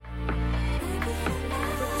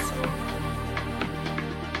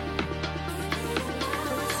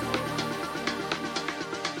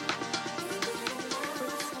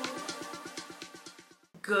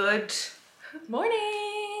Good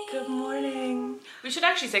morning. Good morning. We should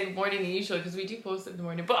actually say good morning usually because we do post it in the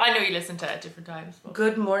morning. But I know you listen to it at different times. But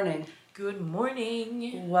Good morning. good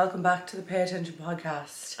morning. Welcome back to the Pay Attention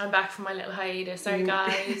podcast. I'm back from my little hiatus. Sorry,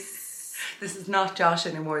 guys. This is not Josh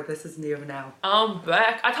anymore. This is Neva now. I'm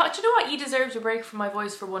back. I thought, you know what? You deserved a break from my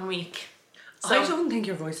voice for 1 week. I don't think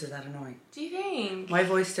your voice is that annoying. Do you think? My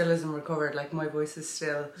voice still isn't recovered. Like, my voice is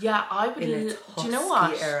still Yeah, I would. in its Do you know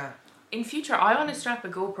what? husky era. In future, I want to strap a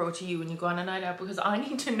GoPro to you when you go on a night out because I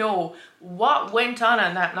need to know what went on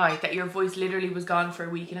that night that your voice literally was gone for a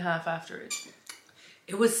week and a half afterwards.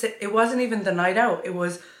 It wasn't even the night out. It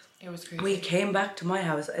was crazy. We came back to my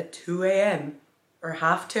house at 2 a.m. or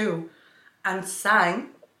 2:30 and sang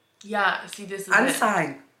Yeah, see, this is and it.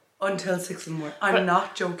 sang until 6 in the morning. I'm But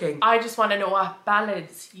not joking. I just want to know what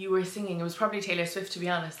ballads you were singing. It was probably Taylor Swift, to be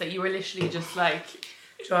honest, that you were literally just like...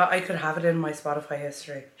 Do you know what? I could have it in my Spotify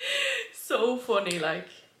history. So funny, like...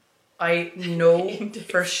 I know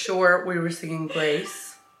for sure we were singing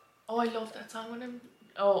Grace. Oh, I love that song when I'm...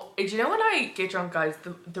 Oh, do you know when I get drunk, guys,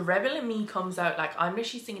 the rebel in me comes out, like, I'm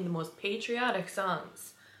literally singing the most patriotic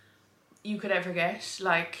songs you could ever get.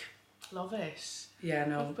 Like, love it. Yeah,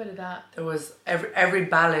 no. Love a bit of that. There was every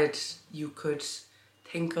ballad you could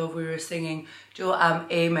think of we were singing. Joe,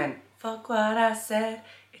 Amen. Fuck what I said,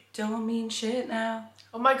 it don't mean shit now.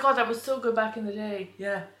 Oh my god, that was so good back in the day.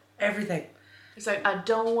 Yeah, everything. It's like, I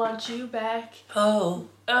don't want you back. Oh.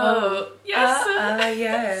 Yes.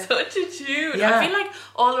 Yeah. Such a tune. Yeah. I feel like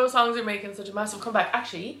all those songs are making such a massive comeback.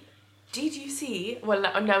 Actually, did you see, well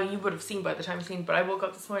now you would have seen by the time you've seen, but I woke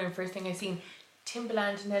up this morning, first thing I seen,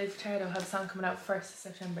 Timbaland and Nelly Furtado have a song coming out 1st of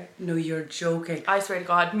September. No, you're joking. I swear to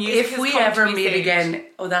God, music If has we come ever to be meet saved. again,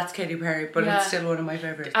 that's Katy Perry, but Yeah. it's still one of my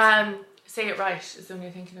favourites. Say It Right is the one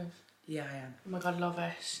you're thinking of. Yeah, I am. Oh my god, love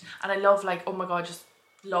it. And I love, like, oh my god, just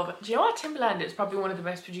love it. Do you know what? Timbaland is probably one of the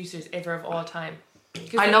best producers ever of all time.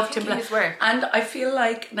 I love His Timbaland. work. And I feel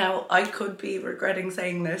like now I could be regretting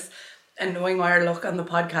saying this, and knowing our luck on the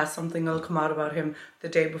podcast, something will come out about him the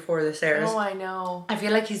day before this airs. Oh, I know. I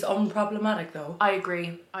feel like he's unproblematic though. I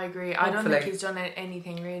agree. I don't Hopefully. think he's done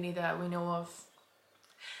anything really that we know of.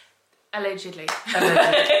 Allegedly. Do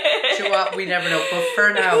you know what? We never know. But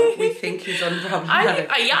for now, we think he's unproblematic.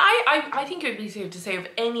 I think it would be safe to say of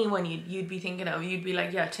anyone you'd be thinking of, you'd be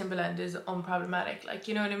like, yeah, Timbaland is unproblematic. Like,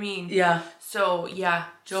 you know what I mean? Yeah. So, yeah.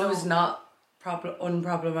 Joe's not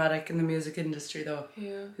unproblematic in the music industry though.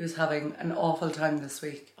 Yeah. He was having an awful time this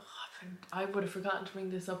week. Oh, I would have forgotten to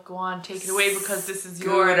bring this up. Go on, take it away because this is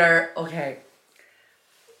Scooter. Okay.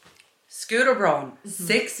 Scooter Braun,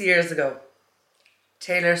 6 years ago,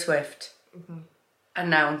 Taylor Swift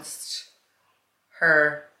announced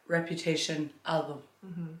her Reputation album.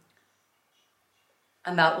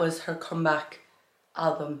 And that was her comeback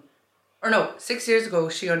album. Or no, 6 years ago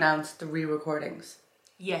she announced the re-recordings.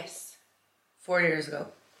 Yes. 4 years ago.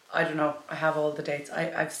 I don't know. I have all the dates.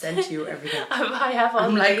 I've sent you everything. I have all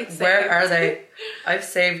I'm the like, dates where saved. are they? I've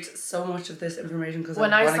saved so much of this information because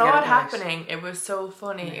When I I want to saw get it right. happening, it was so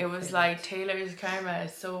funny. Yeah, It was like Taylor's karma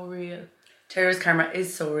is so real. Taylor's karma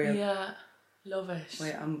is so real. Yeah, love it.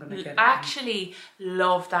 Wait, I'm gonna get it. Actually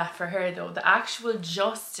love that for her though. The actual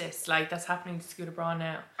justice like that's happening to Scooter Braun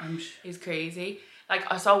now is crazy. Like,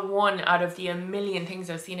 I saw one out of the a million things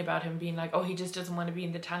I've seen about him being like, oh, he just doesn't want to be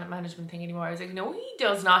in the talent management thing anymore. I was like, no, he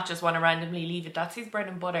does not just want to randomly leave it. That's his bread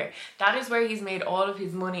and butter. That is where he's made all of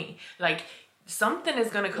his money. Like, something is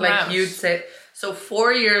going to come out. Like you'd say, so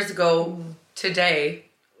 4 years ago today,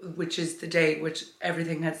 which is the day which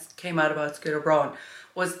everything has came out about Scooter Braun,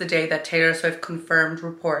 was the day that Taylor Swift confirmed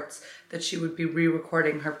reports that she would be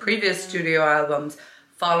re-recording her previous studio albums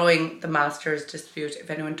following the Masters dispute.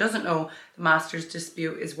 If anyone doesn't know, the Masters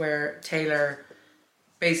dispute is where Taylor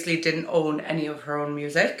basically didn't own any of her own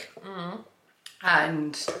music,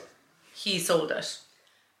 and he sold it.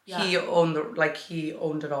 Yeah. He owned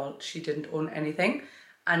it all. She didn't own anything.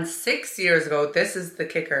 And 6 years ago, this is the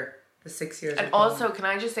kicker. The 6 years. And also, can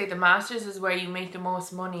I just say, the Masters is where you make the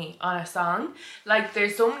most money on a song. Like,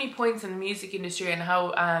 there's so many points in the music industry and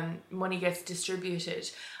how money gets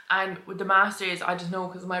distributed. And with the Masters, I just know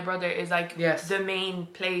because my brother is like the main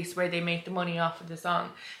place where they make the money off of the song.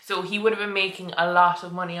 So he would have been making a lot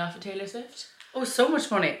of money off of Taylor Swift. Oh, so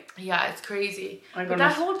much money. Yeah, it's crazy. But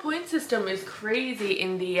that whole point system is crazy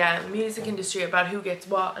in the music industry about who gets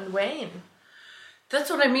what and when. That's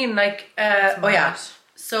what I mean. Like, oh yeah.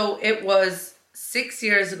 So it was 6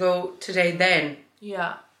 years ago today then.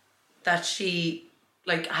 Yeah. That she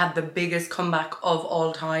like had the biggest comeback of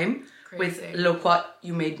all time. Crazy. With Look What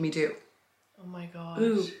You Made Me Do. Oh my god.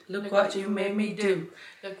 Ooh, look what you made me do.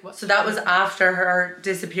 Look what So that was after her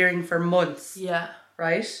disappearing for months. Yeah.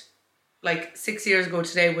 right? Like 6 years ago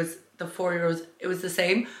today was the 4 years, it was the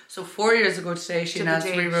same. So 4 years ago today, she announced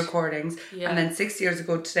re-recordings. Yeah. And then 6 years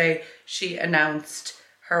ago today, she announced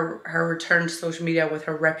her return to social media with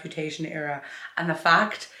her Reputation era. And the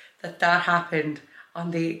fact that that happened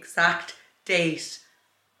on the exact date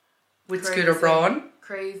with Scooter Braun.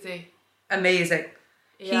 Crazy. Amazing.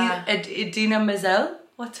 Yeah. Idina Menzel,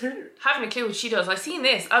 what's her? Haven't a clue what she does. I seen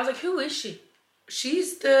this. I was like, who is she?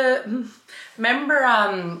 She's the, remember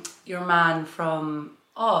your man from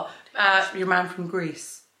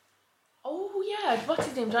Greece. Oh yeah, what's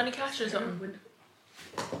his name? Johnny Cash or something?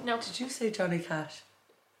 No. Did you say Johnny Cash?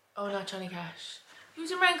 Oh, not Johnny Cash.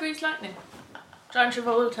 Who's in Man Grease Lightning? John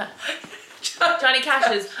Travolta. Johnny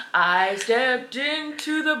Cash's I stepped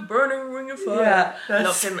into the burning ring of fire. Yeah,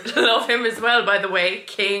 love him as well, by the way.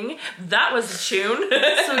 King. That was a tune.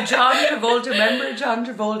 So John Travolta, remember John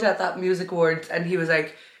Travolta at that music awards, and he was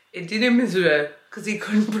like, it didn't because he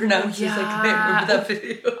couldn't pronounce his name. Remember that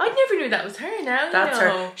video? I never knew that was her now. That's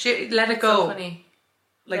her. She Let It Go. So funny.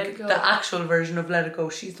 Like the actual version of Let It Go.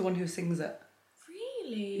 She's the one who sings it.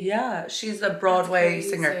 Really? Yeah, she's a Broadway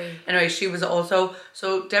singer. Anyway, she was also,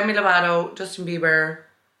 so Demi Lovato, Justin Bieber,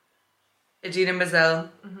 Idina Menzel,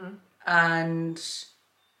 and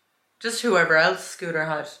just whoever else Scooter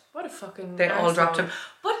had. What a fucking They all dropped him.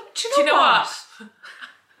 But do you know what?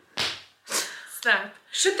 Snap.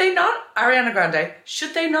 Should they not, Ariana Grande,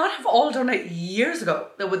 should they not have all done it years ago?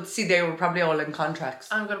 They were probably all in contracts.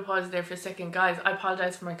 I'm going to pause there for a second. Guys, I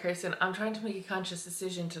apologise for my cursing. I'm trying to make a conscious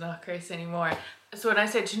decision to not curse anymore. So when I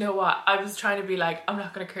said, you know what, I was trying to be like, I'm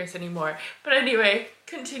not going to curse anymore. But anyway,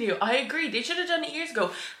 continue. I agree. They should have done it years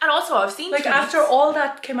ago. And also, I've seen like tweets. After all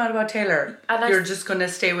that came out about Taylor, and you're just going to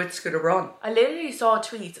stay with Scooter Braun. I literally saw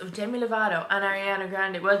tweets of Demi Lovato and Ariana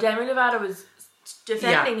Grande. Well, Demi Lovato was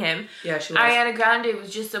defending him. Yeah, she was. Ariana Grande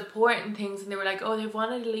was just supporting things, and they were like, oh, they've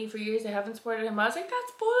wanted to leave for years, they haven't supported him. I was like,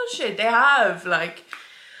 that's bullshit. They have. Like,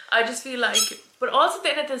 I just feel like, but also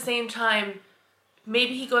then at the same time,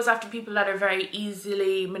 maybe he goes after people that are very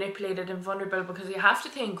easily manipulated and vulnerable, because you have to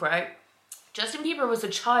think, right? Justin Bieber was a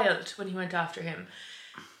child when he went after him.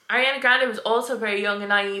 Ariana Grande was also very young and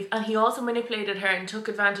naive, and he also manipulated her and took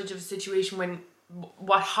advantage of a situation when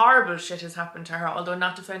what horrible shit has happened to her, although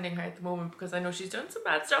not defending her at the moment because I know she's done some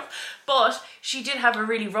bad stuff, but she did have a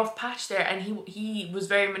really rough patch there, and he was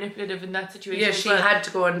very manipulative in that situation. Yeah, she had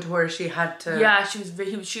to go on tour. She had to. Yeah, she was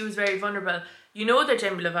very vulnerable. You know that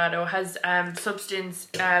Demi Lovato has substance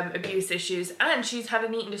abuse issues, and she's had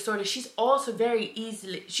an eating disorder. She's also very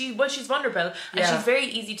easily she's vulnerable, and she's very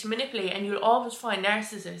easy to manipulate. And you'll always find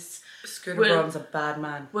narcissists. Scooter Braun's a bad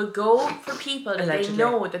man. Will go for people that they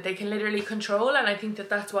know that they can literally control, and I think that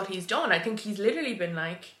that's what he's done. I think he's literally been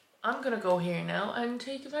like, I'm gonna go here now and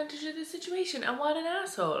take advantage of this situation, and what an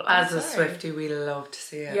asshole. As a Swiftie, we love to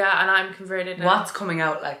see it. Yeah, and I'm converted now. What's coming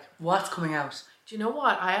out? What's coming out? Do you know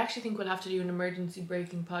what? I actually think we'll have to do an emergency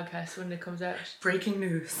breaking podcast when it comes out. Breaking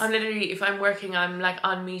news. I'm literally, if I'm working, I'm like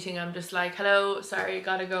on meeting, I'm just like, hello, sorry,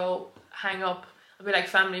 gotta go, hang up. I'll be like,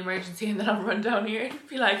 family emergency, and then I'll run down here and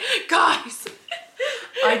be like, guys.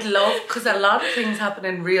 I'd love, because a lot of things happen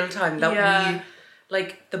in real time that we,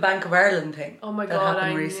 like the Bank of Ireland thing. Oh my God,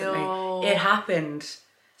 happened recently. Know. It happened.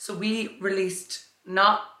 So we released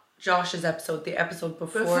not Josh's episode, the episode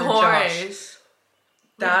before Josh.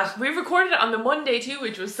 We recorded it on the Monday too,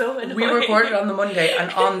 which was so annoying. We recorded on the Monday,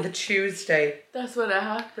 and on the Tuesday. That's what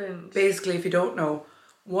happened. Basically, if you don't know,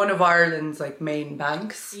 one of Ireland's like main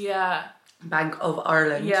banks. Yeah. Bank of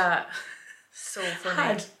Ireland. Yeah. So funny.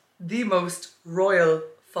 Had the most royal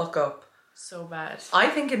fuck up. So bad. I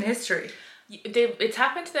think in history. It's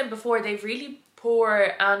happened to them before. They've really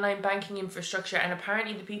poor online banking infrastructure, and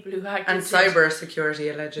apparently the people who hacked into cyber security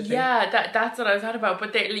allegedly. Yeah, that's what I was at about.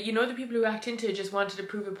 But they, the people who hacked into it just wanted to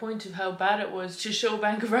prove a point of how bad it was to show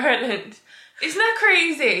Bank of Ireland. Isn't that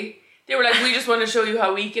crazy? They were like, we just want to show you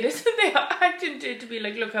how weak it is, and they hacked into it to be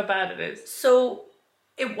like, look how bad it is. So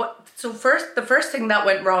the first thing that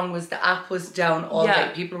went wrong was the app was down all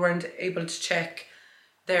day. People weren't able to check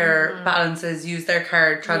their balances, use their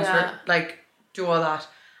card, transfer, do all that.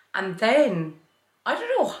 And then, I don't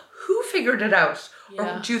know, who figured it out?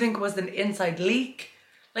 Yeah. Or do you think it was an inside leak?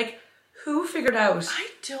 Like, who figured out? I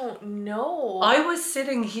don't know. I was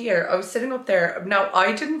sitting up there. Now,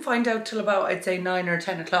 I didn't find out till about, I'd say 9 or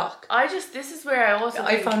 10 o'clock. This is where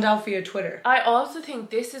I found out via Twitter. I also think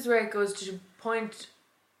this is where it goes to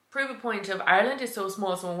prove a point of Ireland is so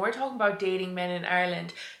small. So when we're talking about dating men in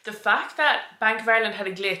Ireland, the fact that Bank of Ireland had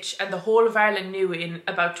a glitch and the whole of Ireland knew in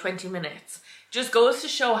about 20 minutes just goes to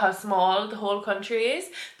show how small the whole country is,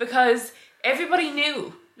 because everybody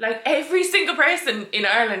knew. Like every single person in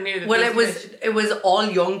Ireland knew that. Well, it was all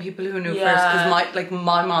young people who knew first, because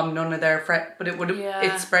my mom, none of their friends, but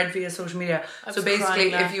it spread via social media. So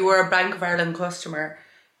basically, if you were a Bank of Ireland customer,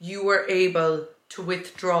 you were able to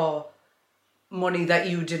withdraw money that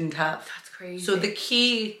you didn't have. That's crazy. So the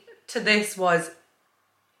key to this was,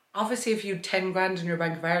 obviously, if you had 10 grand in your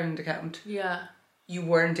Bank of Ireland account, you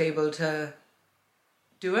weren't able to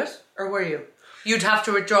do it, or were you? You'd have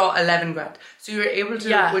to withdraw 11 grand. So you were able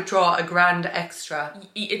to withdraw a grand extra.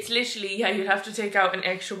 It's literally, you'd have to take out an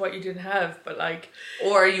extra what you didn't have, but like...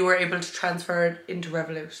 Or you were able to transfer it into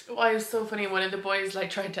Revolut. Oh, it was so funny. One of the boys like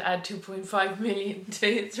tried to add 2.5 million to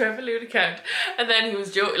his Revolut account, and then he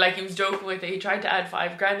was joking with it. He tried to add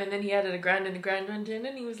 5 grand, and then he added a grand, and the grand went in,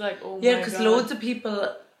 and he was like, oh my God. Yeah, because loads of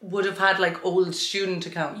people would have had like old student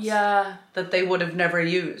accounts that they would have never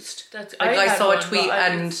used. I saw a tweet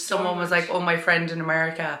and someone was like, oh, my friend in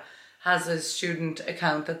America has a student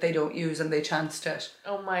account that they don't use, and they chanced it.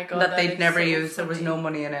 Oh my God. That they'd never use. There was no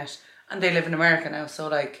money in it, and they live in America now, so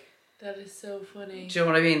like, that is so funny. Do you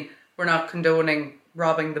know what I mean? We're not condoning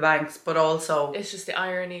robbing the banks, but also it's just the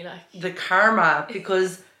irony, like the karma,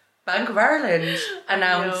 because Bank of Ireland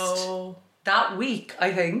announced that week,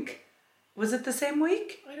 I think. Was it the same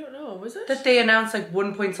week? I don't know, was it? That they announced like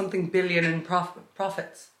 1 point something billion in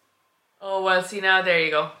profits. Oh, well, see, now there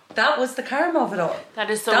you go. That was the karma of it all. That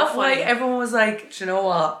is so funny. That's why everyone was like, do you know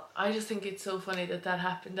what? I just think it's so funny that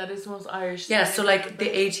happened. That is the most Irish thing. Yeah, so like the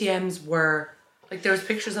ATMs were, like there was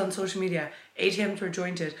pictures on social media. ATMs were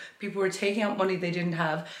jointed. People were taking out money they didn't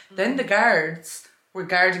have. Then the guards were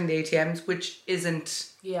guarding the ATMs, which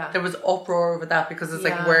isn't... Yeah. There was uproar over that because it's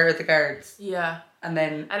like, where are the guards? Yeah. And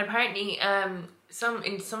apparently,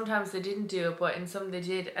 sometimes they didn't do it, but in some they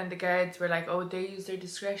did, and the guards were like, oh, they use their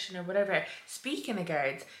discretion or whatever. Speaking of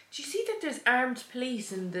guards, do you see that there's armed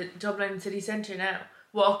police in the Dublin city centre now?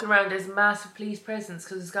 Walking around, there's massive police presence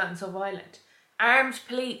because it's gotten so violent. Armed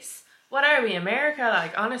police. What are we, America?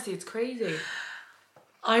 Like, honestly, it's crazy.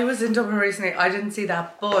 I was in Dublin recently. I didn't see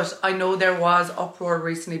that, but I know there was uproar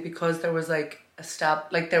recently because there was like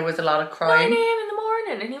there was a lot of crime. 9 a.m. in the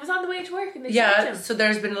morning, and he was on the way to work, and they shot him. So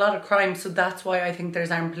there's been a lot of crime, so that's why I think there's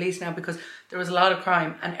armed police now, because there was a lot of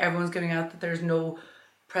crime and everyone's giving out that there's no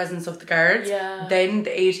presence of the guards. Yeah. Then the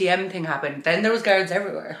ATM thing happened. Then there was guards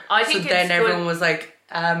everywhere. I think everyone was like,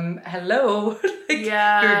 hello.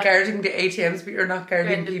 You're guarding the ATMs, but you're not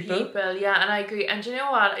guarding people. Yeah, and I agree. And do you know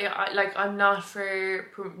what? I'm not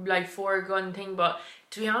for gun thing, but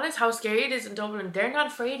to be honest, how scary it is in Dublin, they're not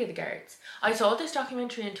afraid of the guards. I saw this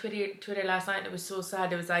documentary on Twitter last night, and it was so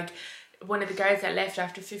sad. It was like one of the guards that left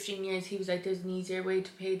after 15 years, he was like, there's an easier way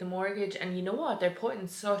to pay the mortgage. And you know what? They're put in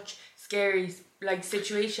such scary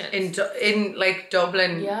situations. In like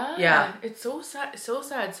Dublin. Yeah. It's so sad, so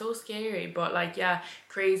scary. But like,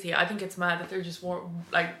 crazy. I think it's mad that they're just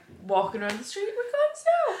walking around the street with guns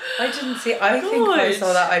now. I didn't see. I think if I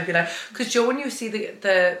saw that, I'd be like, because Joe, when you see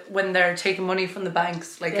the when they're taking money from the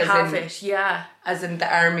banks, like as in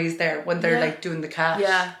the armies there when they're like doing the cash,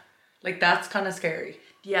 like that's kind of scary.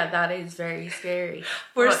 Yeah, that is very scary.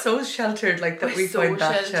 We're so sheltered, like that we find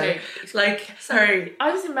that sheltered. Like, sorry,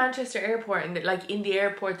 I was in Manchester Airport, and like in the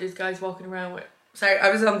airport, there's guys walking around with. Sorry,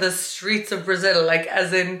 I was on the streets of Brazil, like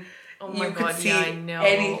as in. Oh my God, could see I know.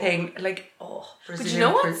 anything. Like,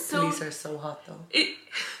 Brazilian police are so hot though.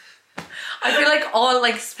 I feel like all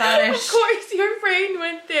like Spanish. Of course, your brain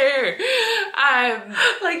went there.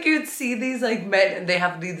 Like you'd see these like men, and they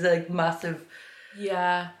have these like massive.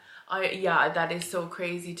 Yeah. That is so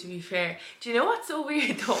crazy, to be fair. Do you know what's so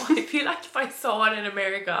weird though? I feel like if I saw it in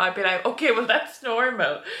America, I'd be like, okay, well that's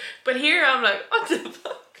normal. But here I'm like, what the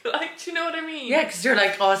fuck? Like, do you know what I mean? Yeah, because you're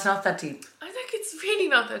like, oh, it's not that deep. I think it's really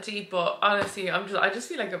not that deep, but honestly, I just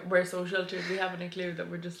feel like we're so sheltered, we haven't a clue that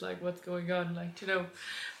we're just like, what's going on? Like, do you know?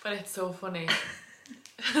 But it's so funny.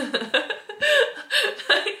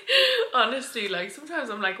 Like, honestly, like sometimes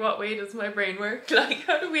I'm like, what way does my brain work? Like,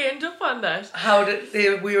 how do we end up on that?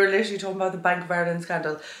 We were literally talking about the Bank of Ireland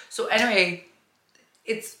scandal. So anyway,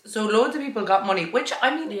 so loads of people got money, which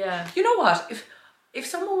I mean, you know what? If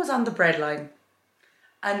someone was on the breadline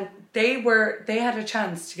and they had a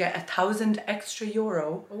chance to get €1,000 extra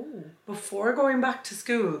before going back to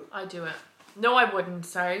school, I'd do it. No, I wouldn't.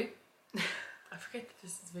 Sorry. I forget that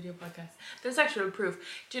this is a video podcast. There's actual proof.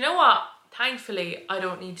 Do you know what? Thankfully, I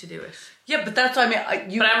don't need to do it. Yeah, but that's what I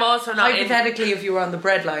mean. But I'm also not. Hypothetically, if you were on the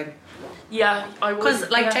breadline. Yeah, I would. Because,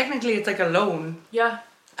 technically, it's like a loan. Yeah,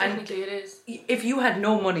 technically it is. If you had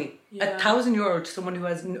no money, €1,000 to someone who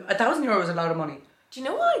has €1,000 is a lot of money. Do you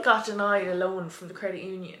know why I got denied a loan from the credit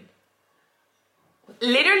union?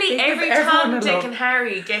 Literally They give every everyone Tom, a Dick loan. and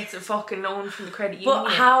Harry gets a fucking loan from the credit union.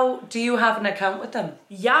 But how do you have an account with them?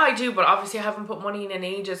 Yeah, I do, but obviously I haven't put money in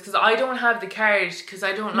ages because I don't have the card because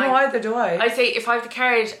I don't like... No, either do I. I say if I have the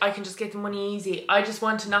card, I can just get the money easy. I just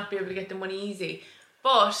want to not be able to get the money easy.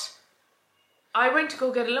 But I went to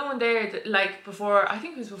go get a loan there, like before, I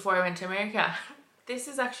think it was before I went to America. This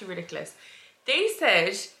is actually ridiculous. They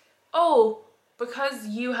said, oh, because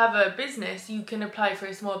you have a business, you can apply for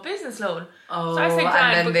a small business loan. Oh, so I said,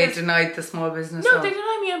 and then they denied the small business loan. No, they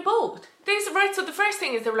denied me on both. They said, right, so the first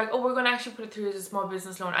thing is they were like, oh, we're going to actually put it through as a small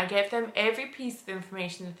business loan. I gave them every piece of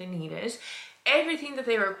information that they needed, everything that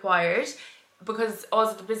they required, because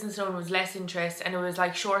also the business loan was less interest and it was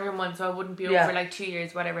like shorter months, so I wouldn't be over like 2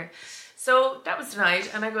 years, whatever. So that was denied,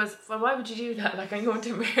 and I goes, well, why would you do that? Like, I'm going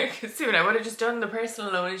to America soon. I would have just done the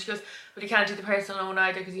personal loan. And she goes, but you can't do the personal loan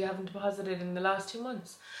either because you haven't deposited in the last 2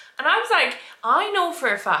 months. And I was like, I know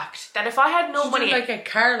for a fact that if I had no money, do like a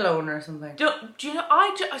car loan or something. Do you know?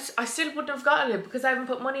 I still wouldn't have gotten it because I haven't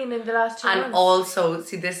put money in the last 2 months. And also,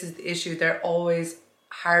 see, this is the issue. They're always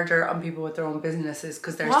harder on people with their own businesses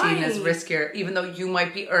because they're seen as riskier, even though you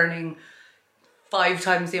might be earning 5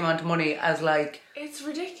 times the amount of money as like... It's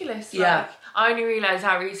ridiculous. Yeah. Like, I only realised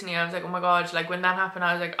that recently. I was like, oh my God, like when that happened,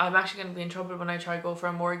 I was like, I'm actually going to be in trouble when I try to go for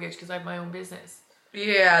a mortgage because I have my own business.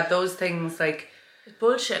 Yeah, those things like... It's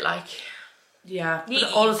bullshit, like... Yeah. They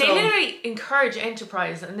literally encourage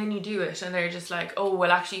enterprise and then you do it and they're just like, oh,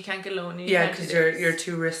 well actually you can't get a loan. Yeah, because you're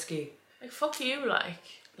too risky. Like, fuck you, like...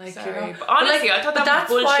 Sorry. But honestly, I thought that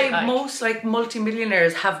was bullshit. That's why most like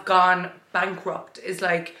multimillionaires have gone bankrupt. Is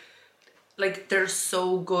like they're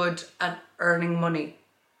so good at earning money,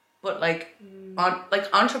 but like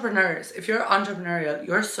entrepreneurs. If you're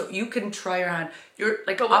entrepreneurial, you can try your hand. You're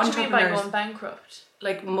like, but what do you mean by going bankrupt?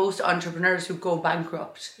 Like most entrepreneurs who go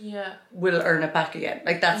bankrupt, yeah, will earn it back again.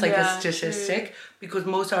 Like that's like a statistic because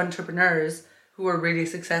most entrepreneurs who are really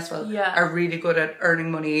successful are really good at earning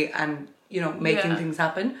money and, you know, making things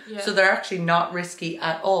happen. Yeah. So they're actually not risky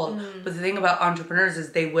at all. But the thing about entrepreneurs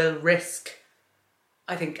is they will risk,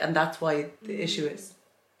 I think, and that's why the issue is.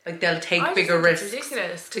 Like, they'll take bigger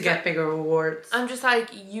risks to get bigger rewards. I'm just like,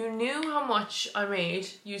 you knew how much I made.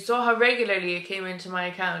 You saw how regularly it came into my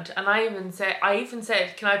account. And I even said,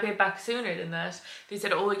 can I pay it back sooner than that? They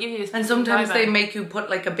said, oh, we'll give you a... And sometimes they make you put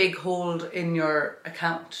like a big hold in your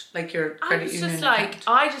account, like your credit union account. Like,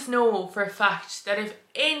 I just know for a fact that if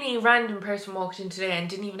any random person walked in today and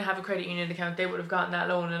didn't even have a credit union account, they would have gotten that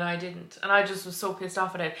loan and I didn't. And I just was so pissed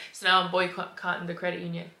off at it. So now I'm boycotting the credit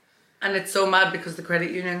union. And it's so mad because the credit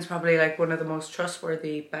union's probably like one of the most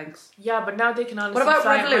trustworthy banks. Yeah, but now they can honestly... What about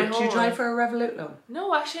Revolut? Did you try for a Revolut loan?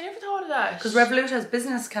 No, actually, I never thought of that. Because Revolut has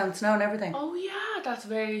business accounts now and everything. Oh yeah, that's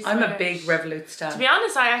very smart. I'm a big Revolut stan. To be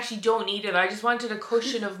honest, I actually don't need it. I just wanted a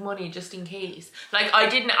cushion of money just in case. Like,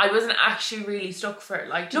 I wasn't actually really stuck for it.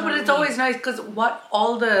 Like, no, but it's always nice because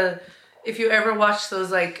if you ever watch those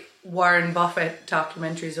like Warren Buffett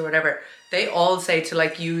documentaries or whatever, they all say to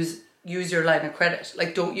like use your line of credit.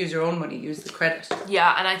 Like, don't use your own money, use the credit.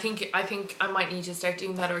 Yeah, and I think I might need to start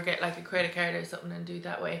doing that or get like a credit card or something and do it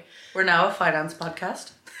that way. We're now a finance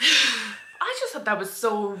podcast. I just thought that was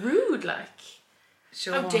so rude, like.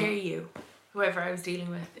 Sure. How dare you, whoever I was dealing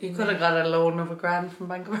with. You could have got a loan of $1,000 from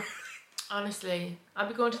Bank of America. Honestly, I'll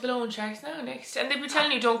be going to the loan sharks now next. And they'll be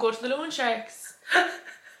telling you don't go to the loan sharks.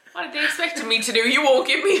 What are they expecting me to do? You won't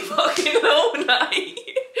give me a fucking loan, like.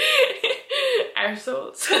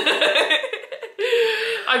 Arseholes.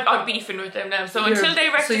 I'm beefing with them now. So until they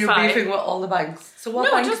rectify... So you're beefing with all the banks. So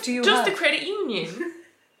what banks do you have? Just the credit union.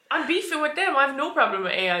 I'm beefing with them. I have no problem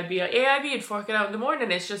with AIB. AIB would fork it out in the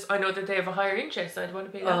morning. It's just I know that they have a higher interest. So I'd want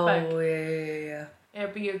to pay that back. Oh, yeah.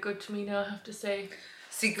 AIB are good to me now, I have to say.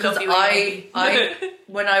 See, because I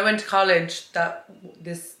when I went to college, that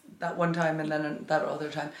one time and then that other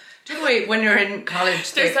time. Do you know when you're in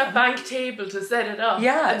college... There's that bank table to set it up.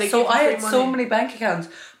 Yeah, so I had so many bank accounts.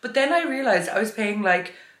 But then I realised I was paying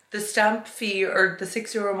like the stamp fee or the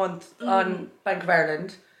 €6 a month on Bank of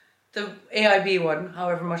Ireland. The AIB one,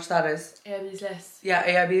 however much that is. AIB is less. Yeah,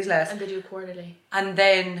 AIB is less. And they do quarterly. And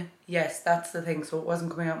then, yes, that's the thing. So it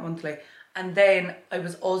wasn't coming out monthly. And then I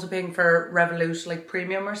was also paying for Revolut, like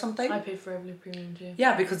premium or something. I pay for Revolut premium too.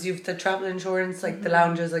 Yeah, because you've the travel insurance, like the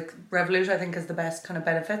lounges, like Revolut I think is the best kind of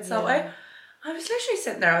benefits that way. I was literally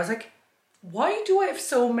sitting there, I was like, why do I have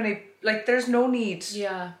so many, like there's no need.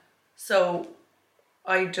 Yeah. So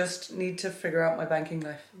I just need to figure out my banking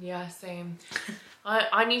life. Yeah, same.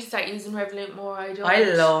 I need to start using Revolut more. I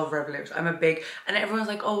love Revolut. I'm a big, and everyone's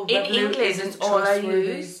like, oh, Revolut in England isn't all I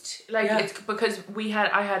trustworthy. Used. Like it's because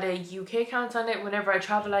I had a UK account on it. Whenever I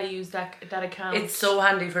travel, I use that account. It's so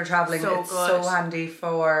handy for traveling. So it's good. So handy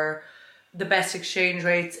for the best exchange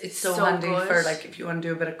rates. It's so handy good. For like if you want to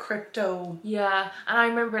do a bit of crypto. Yeah, and I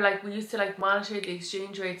remember like we used to like monitor the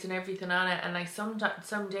exchange rates and everything on it, and like some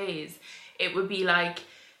days it would be like,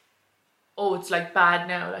 oh, it's like bad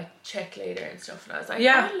now, like check later and stuff. And I was like,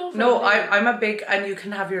 yeah, I love it. No, I'm a big, and you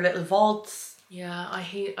can have your little vaults. Yeah, I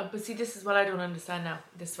hate, but see, this is what I don't understand now.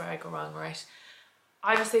 This is where I go wrong, right?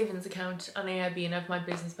 I have a savings account on AIB and I have my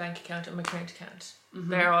business bank account and my current account. Mm-hmm.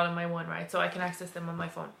 They're all in my one, right? So I can access them on my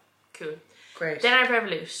phone. Cool. Great. Then I have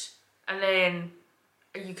Revolut, and then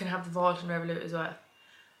you can have the vault in Revolut as well.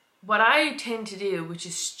 What I tend to do, which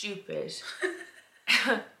is stupid,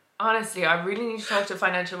 honestly, I really need to talk to a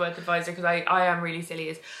financial wealth advisor because I am really silly,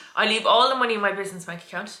 is I leave all the money in my business bank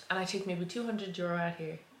account and I take maybe €200 out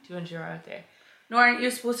here, €200 out there. No, aren't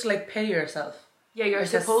you supposed to like pay yourself? Yeah, you're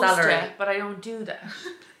supposed to, but I don't do that.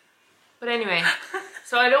 But anyway,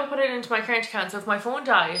 so I don't put it into my current account. So if my phone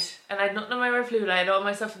died and I had nothing on my Revolut, I had all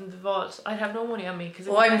my stuff in the vault, I'd have no money on me.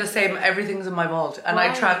 Well, I'm the same. Everything's in my vault, and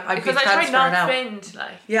I try not spend.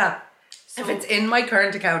 Like, yeah, so, if it's in my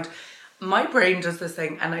current account, my brain does this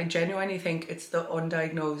thing, and I genuinely think it's the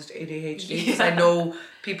undiagnosed ADHD because I know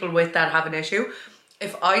people with that have an issue.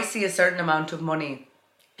 If I see a certain amount of money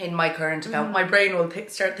in my current account, my brain will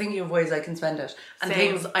start thinking of ways I can spend it and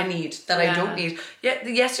things I need that I don't need. Yeah,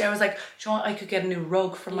 yesterday I was like, Sean, I could get a new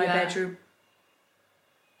rug for my bedroom.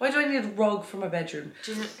 Why do I need a rug for my bedroom?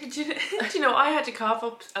 Do you know, I had to cough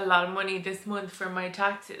up a lot of money this month for my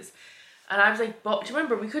taxes. And I was like, but do you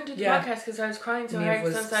remember we couldn't do the podcast because I was crying so hard.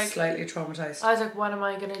 Was I was like, slightly traumatized. I was like, what am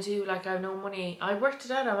I going to do? Like, I have no money. I worked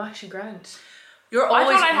it out. I'm actually grand. You're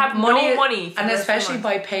always, I thought I'd have no money. And especially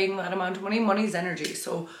by paying that amount of money, money's energy.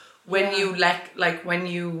 So when you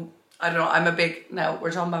I don't know, I'm a big, now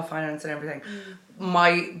we're talking about finance and everything.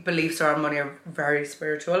 My beliefs around money are very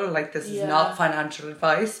spiritual. Like, this is not financial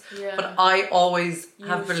advice. Yeah. But I always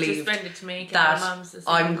have believed that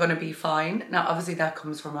I'm going to be fine. Now, obviously that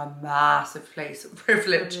comes from a massive place of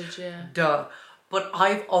privilege. Duh. But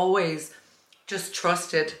I've always just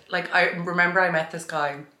trusted. Like, I remember I met this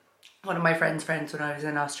guy, one of my friends when I was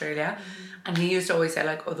in Australia, and he used to always say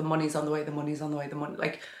like, oh, the money's on the way, the money's on the way, the money,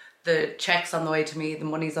 like the check's on the way to me, the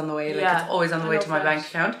money's on the way, like it's always on the way to my bank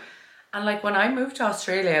account. And like when I moved to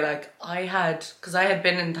Australia, like because I had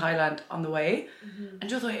been in Thailand on the way, and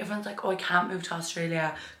just like everyone's like, oh, I can't move to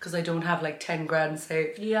Australia because I don't have like 10 grand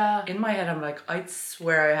saved. Yeah. In my head, I'm like, I'd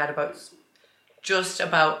swear I had just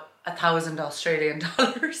about 1,000 Australian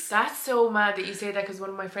dollars. That's so mad that you say that, because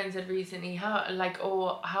one of my friends said recently, how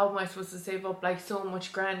am I supposed to save up like so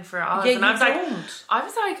much grand for Oz? Yeah, and I was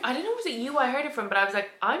like, I don't know, was it you I heard it from, but I was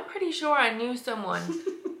like, I'm pretty sure I knew someone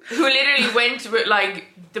who literally went with like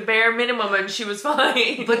the bare minimum and she was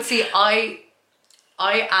fine. But see, I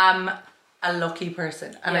am a lucky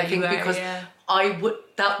person, and I think because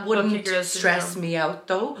that wouldn't stress me out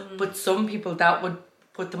though. But some people that would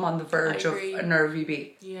put them on the verge of a nervy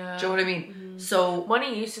beat. Yeah. Do you know what I mean? So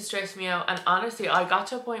money used to stress me out, and honestly I got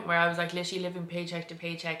to a point where I was like literally living paycheck to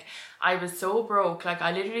paycheck. I was so broke, like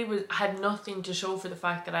I literally had nothing to show for the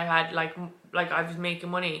fact that I had like I was making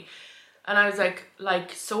money. And I was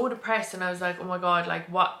like so depressed, and I was like, oh my god, like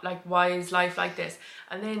what, like why is life like this?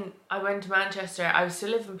 And then I went to Manchester. I was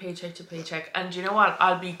still living paycheck to paycheck, and you know what,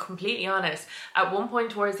 I'll be completely honest, at one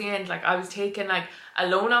point towards the end, like I was taking like a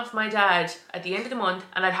loan off my dad at the end of the month,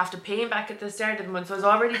 and I'd have to pay him back at the start of the month, so I was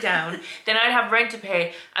already down. Then I'd have rent to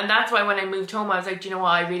pay, and that's why when I moved home I was like, do you know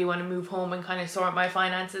what, I really want to move home and kind of sort my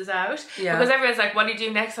finances out. Because everyone's like, what do you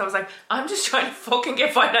do next? I was like, I'm just trying to fucking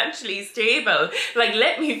get financially stable, like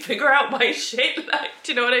let me figure out my shit, like,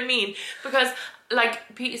 do you know what I mean? Because like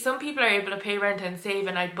some people are able to pay rent and save,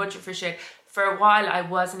 and I budget for shit. For a while I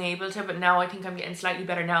wasn't able to, but now I think I'm getting slightly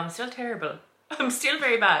better. Now I'm still terrible, I'm still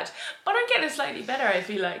very bad, but I'm getting slightly better, I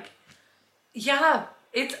feel like. Yeah,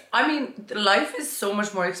 life is so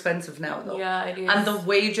much more expensive now though. Yeah, it is. And the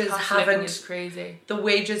wages is crazy. The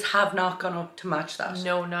wages have not gone up to match that.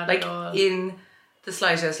 No, not at all. Like in the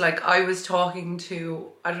slightest. Like I was talking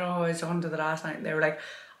to, I don't know who I was talking to the last night, and they were like,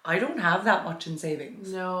 I don't have that much in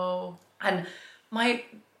savings. No. And my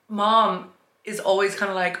mom is always kind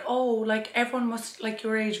of like, oh, like everyone must, like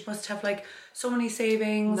your age must have like so many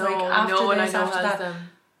savings. No, like after no one this, I know after has that. them.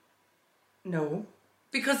 No,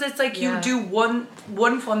 because it's like you do one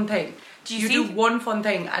fun thing. Do one fun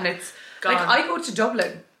thing, and it's gone. Like I go to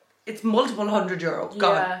Dublin It's multiple €100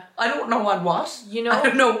 gone. Yeah. I don't know on what. You know, I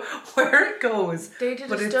don't know where it goes. They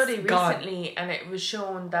did a study recently, and it was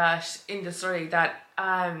shown that in the study that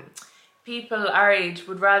people our age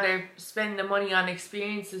would rather spend the money on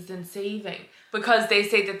experiences than saving, because they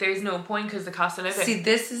say that there's no point because the cost of living. See,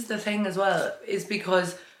 this is the thing as well, is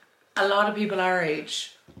because a lot of people our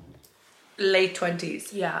age, late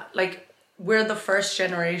 20s, like we're the first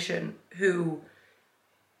generation who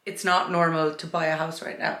it's not normal to buy a house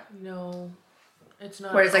right now. No, it's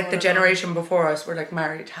not. Whereas like the generation before us were like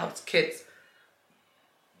married, house, kids.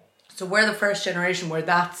 So we're the first generation where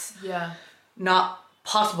that's not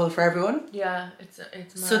possible for everyone. Yeah, it's mad.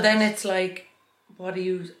 So then it's like, what do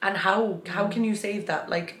you, and how can you save that?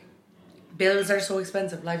 Like, bills are so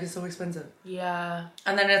expensive, life is so expensive. Yeah.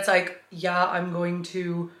 And then it's like, I'm going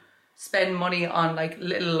to spend money on like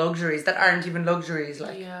little luxuries that aren't even luxuries.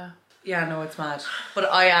 Like, no, it's mad.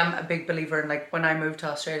 But I am a big believer in, like, when I moved to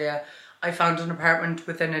Australia, I found an apartment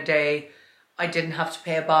within a day. I didn't have to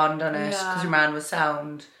pay a bond on it because your man was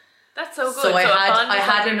sound. That's so good. So I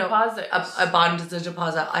had a deposit. A bond as a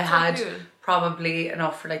deposit. I had cool. probably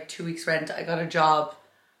enough for like 2 weeks rent. I got a job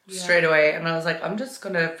straight away, and I was like, I'm just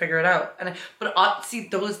gonna figure it out. But see,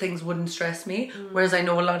 those things wouldn't stress me. Whereas I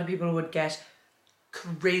know a lot of people would get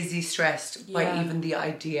crazy stressed by even the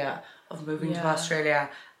idea of moving to Australia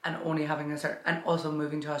and only having a certain, and also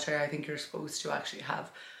moving to Australia. I think you're supposed to actually have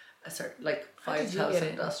a certain, like,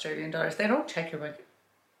 5,000 Australian dollars. They don't check your bank.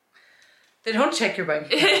 They don't check your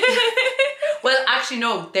bank account. Well, actually,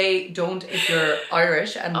 no, they don't if you're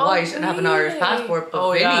Irish and white and have an Irish passport.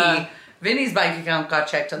 But Vinny's bank account got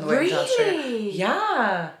checked on the way to Australia.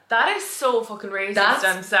 Yeah. That is so fucking racist.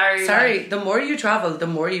 I'm sorry. Sorry, the more you travel, the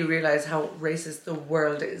more you realise how racist the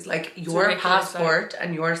world is. Like, your passport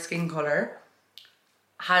and your skin colour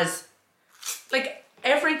has, like,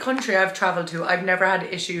 every country I've travelled to, I've never had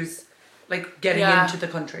issues like getting into the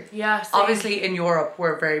country. Yeah, same. Obviously in Europe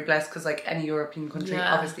we're very blessed because, like, any European country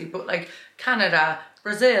obviously, but like Canada,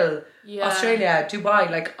 Brazil, Australia,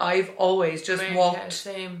 Dubai, like, I've always just walked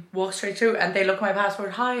straight through, and they look at my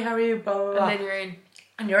passport, hi, how are you, blah blah blah, and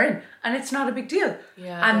then you're in, and it's not a big deal.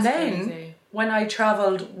 And then crazy. When I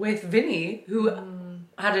travelled with Vinny, who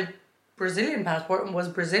had a Brazilian passport and was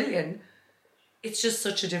Brazilian, it's just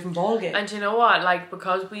such a different ballgame. And you know what? Like,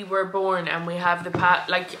 because we were born and we have the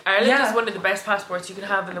like, Ireland is one of the best passports you can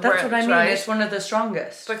have in the world. That's what I mean. Right? It's one of the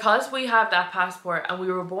strongest. Because we have that passport and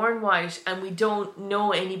we were born white and we don't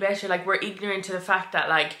know any better. Like, we're ignorant to the fact that,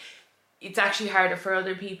 like, it's actually harder for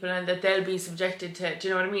other people and that they'll be subjected to, do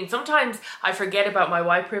you know what I mean? Sometimes I forget about my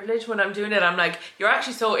white privilege when I'm doing it. I'm like, you're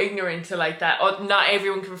actually so ignorant to, like, that. Oh, not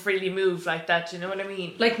everyone can freely move like that, do you know what I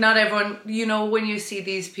mean? Like, not everyone, you know, when you see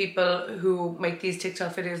these people who make these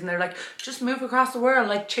TikTok videos and they're like, just move across the world,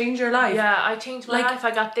 like, change your life. Yeah, I changed my life,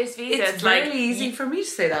 I got this visa. It's really easy for me to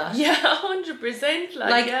say that. Yeah, 100%.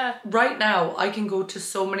 Like, right now, I can go to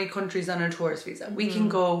so many countries on a tourist visa. We can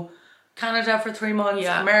go Canada for 3 months,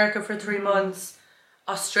 America for 3 months,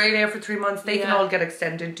 Australia for 3 months. They can all get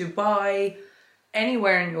extended. Dubai,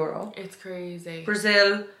 anywhere in Europe. It's crazy.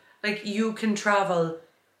 Brazil, like, you can travel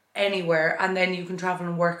anywhere, and then you can travel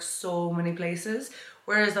and work so many places.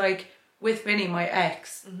 Whereas, like, with Vinny, my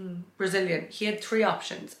ex, Brazilian, he had 3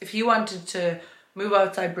 options. If he wanted to move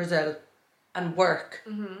outside Brazil and work,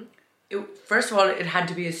 first of all, it had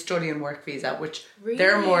to be a study and work visa, which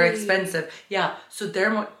they're more expensive. Yeah, so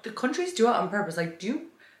the countries do it on purpose. Like, the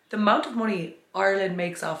amount of money Ireland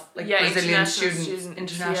makes off, like, Brazilian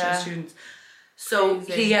international students. So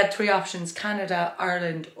crazy. He had 3 options: Canada,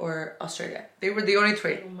 Ireland, or Australia. They were the only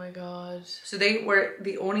 3. Oh my god! So they were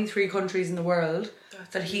the only 3 countries in the world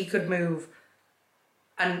that he could move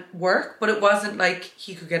and work. But it wasn't like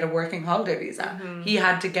he could get a working holiday visa. He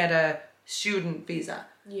had to get a student visa.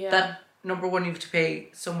 Yeah. That, number one, you have to pay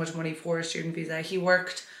so much money for a student visa. He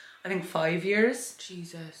worked, I think, 5 years.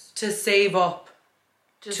 Jesus. To save up.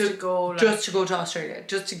 Just to go to Australia.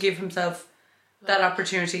 Just to give himself that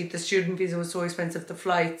opportunity. The student visa was so expensive, the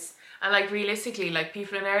flights. And, like, realistically, like,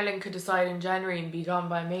 people in Ireland could decide in January and be gone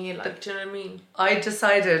by May. Like, do you know what I mean? I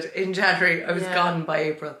decided in January, I was gone by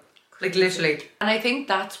April. Like, literally. And I think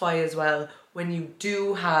that's why as well, when you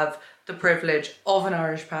do have the privilege of an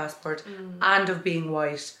Irish passport and of being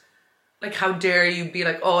white, like, how dare you be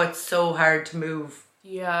like, oh, it's so hard to move.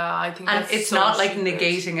 Yeah, I think and that's it's so not like stupid.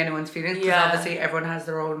 Negating anyone's feelings, because obviously everyone has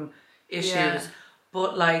their own issues,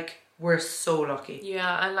 but, like, we're so lucky.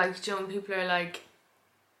 Yeah, and, like, you know, people are like,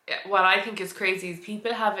 what I think is crazy is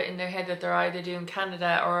people have it in their head that they're either doing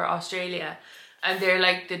Canada or Australia, and they're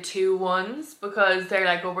like the 2 ones, because they're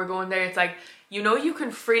like, oh, we're going there. It's like, you know, you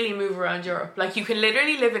can freely move around Europe. Like, you can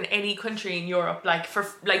literally live in any country in Europe. Like,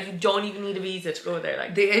 you don't even need a visa to go there.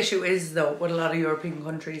 Like, the issue is, though, with a lot of European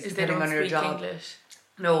countries, is they depending don't on your speak job. English.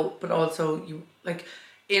 No, but also you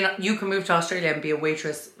can move to Australia and be a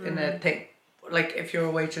waitress in a thing. Like, if you're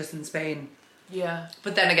a waitress in Spain. Yeah.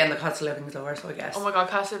 But then again, the cost of living is lower, so I guess. Oh my god,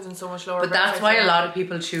 cost of living is so much lower. But that's why a lot of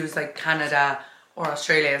people choose like Canada or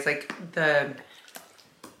Australia is like the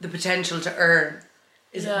potential to earn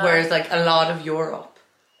is whereas like a lot of Europe,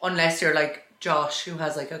 unless you're like Josh who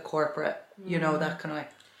has like a corporate, you know, that kind of.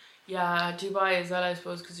 Yeah, Dubai as well, I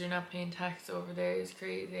suppose, because you're not paying tax over there is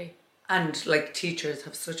crazy. And like teachers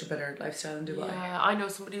have such a better lifestyle in Dubai. Yeah, I know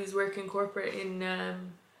somebody who's working corporate in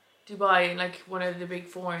Dubai, like one of the big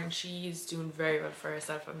four, and she's doing very well for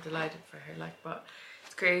herself. I'm delighted for her, like, but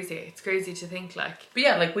it's crazy to think, like. But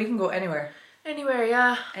yeah, like we can go anywhere,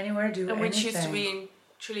 yeah, do anything. And which used to be in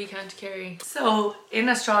Tralee, County Kerry. So in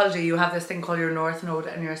astrology you have this thing called your north node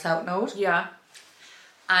and your south node. Yeah.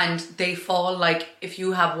 And they fall, like, if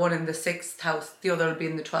you have one in the 6th house, the other will be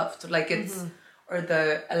in the 12th, like it's or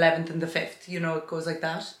the 11th and the 5th, you know, it goes like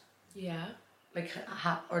that. Yeah. Like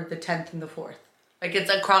or the 10th and the 4th. Like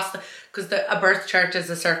it's across because a birth chart is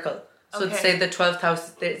a circle. So to say the 12th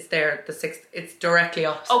house is there, the 6th, it's directly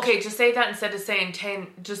opposite. Okay, just say that instead of saying 10.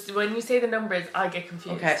 Just when you say the numbers, I get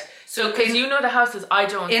confused. Okay. So, because you know the houses, I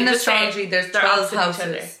don't. In astrology, there's 12 houses.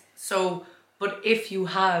 houses. So, but if you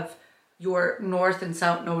have your north and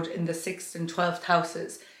south node in the 6th and 12th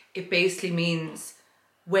houses, it basically means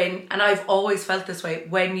when, and I've always felt this way,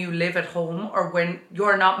 when you live at home or when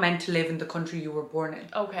you're not meant to live in the country you were born in.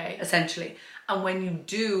 Okay. Essentially. And when you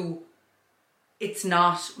do, it's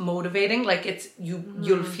not motivating. Like it's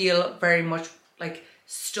you'll feel very much like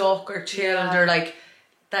stuck or chilled or like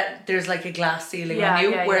that there's like a glass ceiling on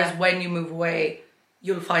you. Whereas when you move away,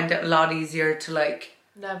 you'll find it a lot easier to like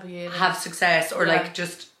navigate, have success or like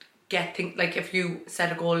just get things. Like if you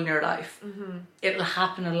set a goal in your life, it'll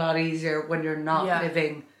happen a lot easier when you're not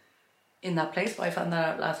living in that place. But I found that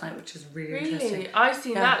out last night, which is really interesting. I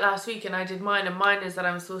seen that last week and I did mine, and mine is that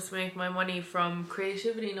I'm supposed to make my money from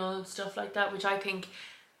creativity and all stuff like that, which I think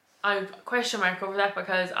I question mark over that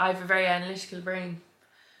because I have a very analytical brain.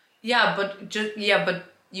 But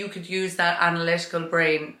you could use that analytical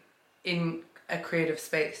brain in a creative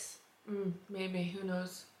space. Maybe, who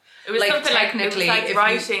knows? It was like something technically, like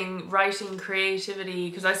writing creativity,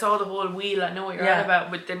 because I saw the whole wheel. I know what you're on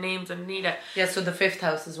about with the names underneath it. Yeah, so the 5th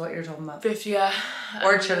house is what you're talking about. 5th, yeah.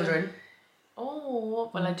 Or children.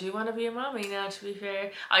 Oh, well, I do want to be a mommy now, to be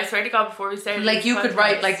fair. I swear to God, before we started, like you could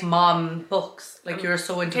write like mom books. Like you're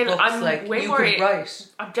so into books, like you could write.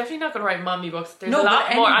 I'm definitely not going to write mommy books. There's a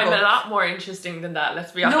lot more. I'm a lot more interesting than that.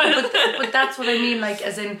 Let's be honest. No, but that's what I mean. Like,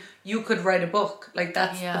 as in, you could write a book. Like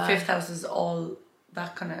that's the 5th house is all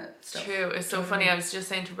that kind of stuff. True. It's so funny. I was just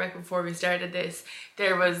saying to Rebecca before we started this,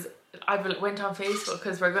 I went on Facebook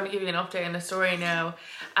because we're going to give you an update on the story now,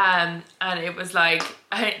 and it was like,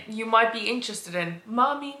 you might be interested in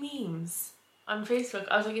mommy memes on Facebook.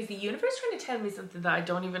 I was like, is the universe trying to tell me something that I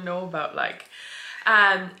don't even know about? Like,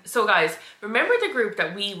 so guys, remember the group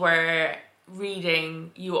that we were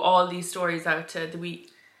reading you all these stories out to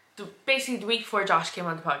basically the week before Josh came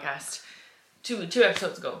on the podcast, two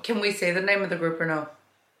episodes ago. Can we say the name of the group or no?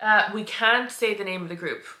 We can't say the name of the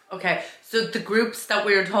group. Okay, so the groups that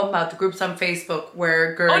we were talking about, the groups on Facebook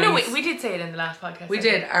where girls... Oh no, we did say it in the last podcast. We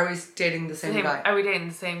did. Are we dating the same guy? Are we dating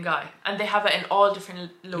the same guy? And they have it in all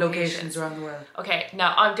different locations around the world. Okay,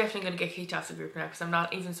 now I'm definitely going to get kicked off the group now because I'm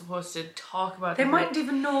not even supposed to talk about They mightn't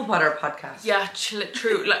even know about our podcast. Yeah,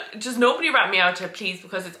 true. Like, just nobody rat me out to it, please,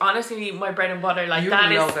 because it's honestly my bread and butter. Like,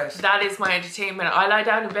 that is my entertainment. I lie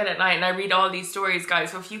down in bed at night and I read all these stories,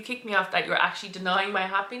 guys. So if you kick me off that, you're actually denying my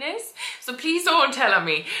happiness. So please don't tell on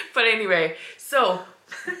me. But anyway, so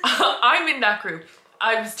I'm in that group.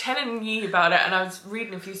 I was telling you about it and I was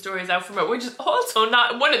reading a few stories out from it, which is also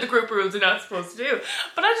not one of the group rules you're not supposed to do.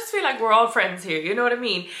 But I just feel like we're all friends here, you know what I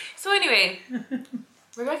mean? So anyway,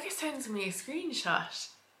 Rebecca sends me a screenshot.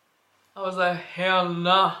 I was like, hell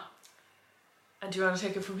nah. And do you want to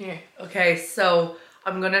take it from here? Okay, so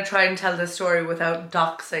I'm going to try and tell the story without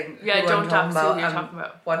doxing who I'm talking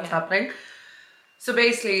about. What's happening. So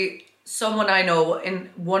basically, someone I know in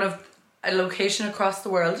a location across the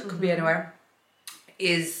world, could be anywhere,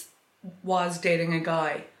 was dating a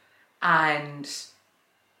guy, and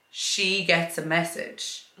she gets a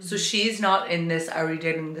message. So she's not in this "Are we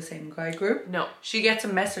dating the same guy" group? No. She gets a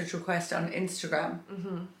message request on Instagram,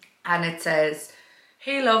 and it says,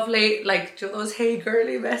 "Hey lovely," like those "Hey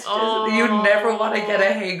girly" messages. Oh, you never want to get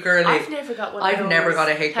a "Hey girly." I've never got one. I've never got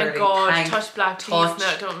a "Hey girly." Thank God. Touch black teeth.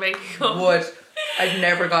 No, don't make it up. Would. I've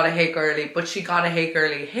never got a hey girly, but she got a hey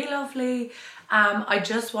girly. Hey lovely, I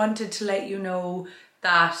just wanted to let you know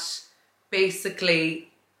that basically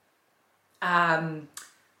a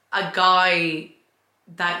guy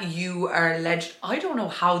that you are alleged, I don't know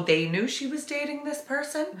how they knew she was dating this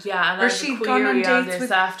person. Yeah, and or she'd gone on dates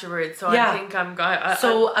with afterwards, so I think I'm going.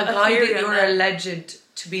 So a guy that you're alleged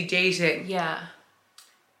to be dating,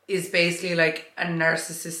 is basically like a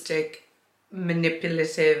narcissistic,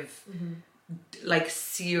 manipulative, like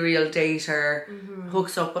serial dater,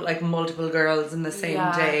 hooks up with like multiple girls in the same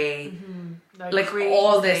day, like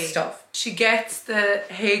all this stuff. She gets the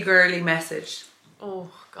hey girly message.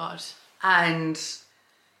 Oh God. And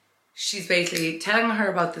she's basically telling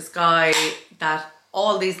her about this guy, that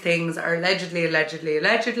all these things are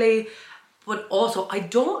allegedly, but also I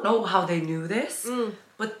don't know how they knew this,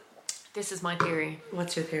 but this is my theory.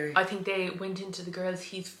 What's your theory? I think they went into the girls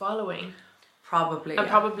he's following. Probably. And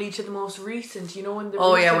probably to the most recent, you know, when the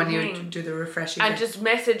when you do the refreshing. And just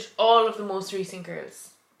message all of the most recent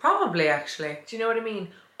girls. Probably, actually. Do you know what I mean?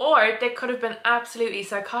 Or they could have been absolutely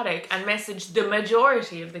psychotic and messaged the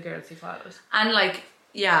majority of the girls he follows. And like,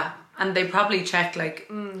 and they probably checked like,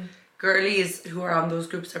 girlies who are on those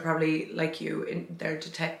groups are probably like you in their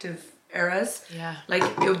detective eras. Yeah. Like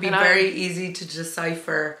it would be very easy to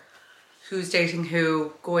decipher who's dating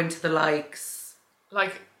who, go into the likes.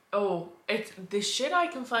 Like, it's the shit I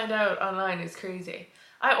can find out online is crazy.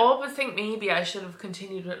 I always think maybe I should have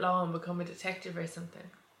continued with law and become a detective or something.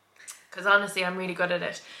 Because honestly, I'm really good at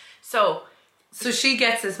it. So she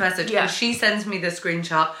gets this message and she sends me the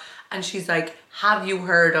screenshot and she's like, have you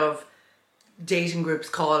heard of dating groups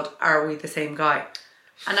called Are We the Same Guy?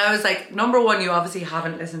 And I was like, number one, you obviously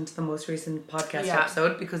haven't listened to the most recent podcast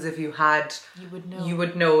episode, because if you had, you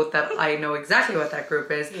would know that I know exactly what that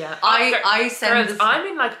group is. Yeah. I send girls, I'm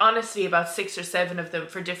in like honestly about 6 or 7 of them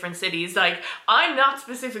for different cities. Like I'm not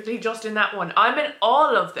specifically just in that one. I'm in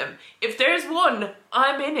all of them. If there's one,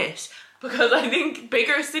 I'm in it. Because I think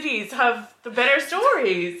bigger cities have the better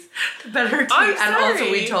stories. The better tea. And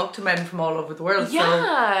also we talk to men from all over the world.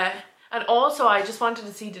 Yeah. So. And also I just wanted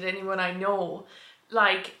to see, did anyone I know...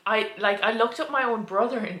 I looked up my own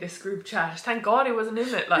brother in this group chat. Thank God he wasn't in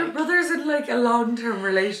it. Like, your brother's in like a long-term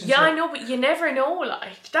relationship. Yeah, I know, but you never know.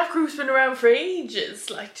 Like that group's been around for ages.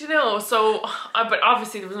 Like, do you know? So, but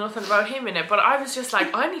obviously there was nothing about him in it. But I was just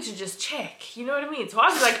like, I need to just check. You know what I mean? So I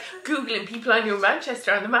was like googling people I knew in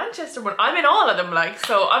Manchester, and the Manchester one. I'm in all of them. Like,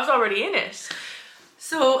 so I was already in it.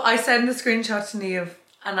 So I send the screenshot to Niamh,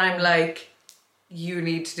 and I'm like, you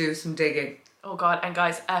need to do some digging. Oh God, and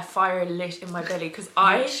guys, a fire lit in my belly because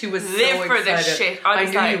she was live so for this shit. I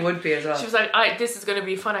knew you would be as well. She was like, this is going to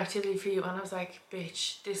be a fun activity for you. And I was like,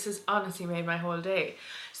 bitch, this has honestly made my whole day.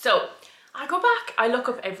 So I go back, I look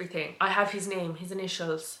up everything. I have his name, his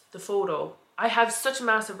initials, the photo. I have such a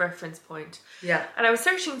massive reference point. Yeah. And I was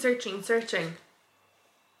searching.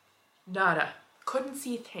 Nada. Couldn't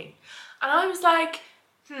see a thing. And I was like...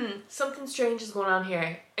 something strange is going on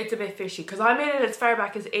here. It's a bit fishy because I made it as far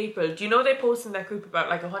back as April. Do you know they post in that group about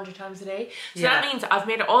like 100 times a day? So that means I've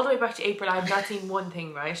made it all the way back to April. I have not seen one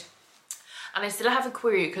thing, right? And I still have a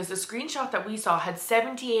query because the screenshot that we saw had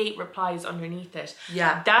 78 replies underneath it.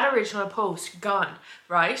 Yeah. That original post gone,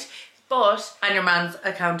 right? But... And your man's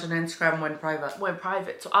account on Instagram went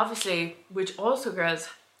private. So obviously, which also, girls...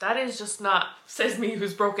 That is just not, says me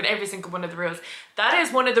who's broken every single one of the rules. That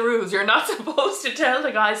is one of the rules. You're not supposed to tell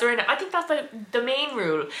the guys they're in it. I think that's the main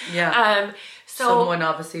rule. Yeah. So someone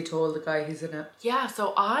obviously told the guy he's in it. Yeah,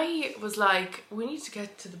 so I was like, we need to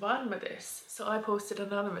get to the bottom of this. So I posted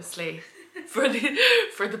anonymously for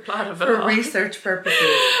the plot of it for research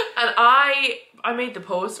purposes. And I made the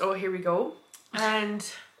post. Oh, here we go. And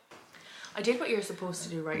I did what you're supposed to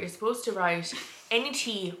do, right? You're supposed to write any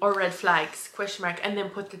tea or red flags, question mark, and then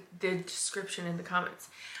put the description in the comments.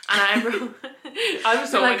 And I wrote, I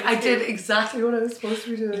was so like, I did exactly what I was supposed to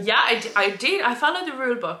be doing. Yeah, I did. I followed the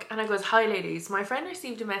rule book and I goes, hi ladies, my friend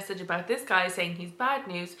received a message about this guy saying he's bad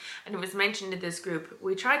news and it was mentioned in this group.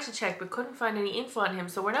 We tried to check but couldn't find any info on him,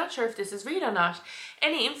 so we're not sure if this is real or not.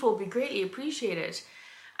 Any info would be greatly appreciated.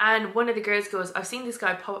 And one of the girls goes, I've seen this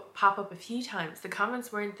guy pop up a few times. The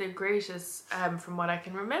comments weren't the greatest from what I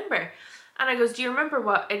can remember. And I goes, do you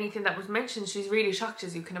remember anything that was mentioned? She's really shocked,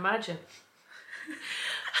 as you can imagine.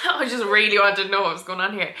 I just really wanted to know what was going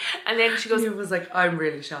on here. And then she goes... It was like, I'm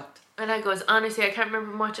really shocked. And I goes, honestly, I can't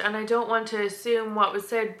remember much and I don't want to assume what was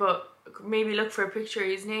said, but maybe look for a picture of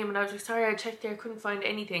his name. And I was like, sorry, I checked there, couldn't find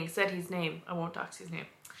anything. Said his name. I won't dox his name.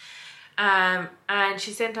 And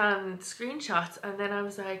she sent on screenshots, and then I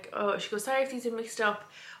was like, oh, she goes, sorry if these are mixed up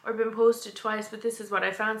or been posted twice, but this is what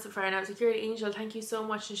I found so far. And I was like, you're an angel, thank you so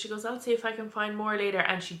much. And she goes, I'll see if I can find more later.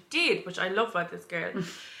 And she did, which I love about this girl.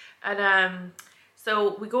 And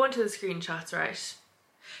so we go into the screenshots, right?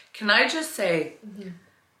 Can I just say,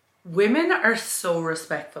 women are so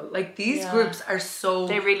respectful. Like, these groups are so...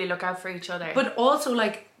 They really look out for each other. But also,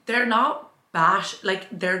 like, they're not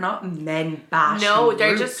they're not men bashing. No,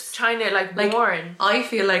 they're groups. just trying to, like warn. I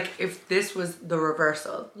feel like if this was the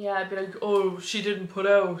reversal... Yeah, I'd be like, oh, she didn't put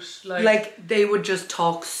out. Like they would just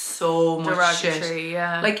talk so much shit.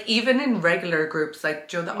 Yeah. Like, even in regular groups, like,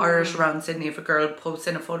 Joe, the Irish around Sydney, if a girl posts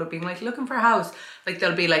in a photo being like, looking for a house, like,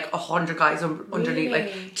 there'll be like 100 guys underneath,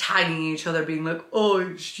 like, tagging each other, being like,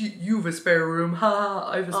 oh, you've a spare room, ha,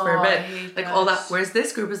 I have a spare bed, like, all that. Whereas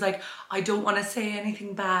this group is like, I don't want to say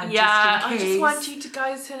anything bad, just in case. I just want you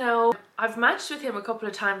guys to know. I've matched with him a couple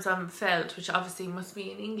of times on Felt, which obviously must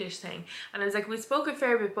be an English thing. And I was like, we spoke a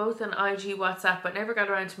fair bit both on IG, WhatsApp, but never got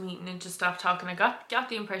around to meeting and just stopped talking. I got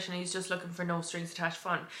the impression he's just looking for no strings attached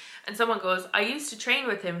fun. And someone goes, I used to train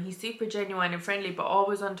with him. He's super genuine and friendly, but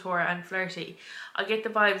always on tour and flirty. I get the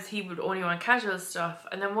vibes he would only want casual stuff.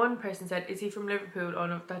 And then one person said, is he from Liverpool? Oh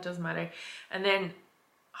no, that doesn't matter. And then...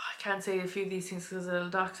 I can't say a few of these things because it'll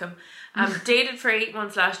dox him. Dated for 8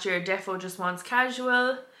 months last year. Defo just wants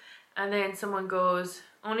casual. And then someone goes,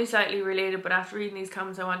 only slightly related, but after reading these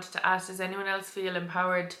comments I wanted to ask, does anyone else feel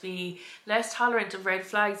empowered to be less tolerant of red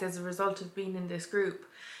flags as a result of being in this group?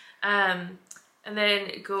 And then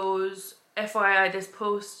it goes, FYI, this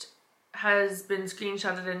post has been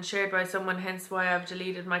screenshotted and shared by someone, hence why I've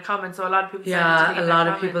deleted my comment. So a lot of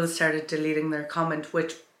people people started deleting their comment,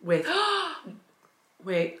 which with...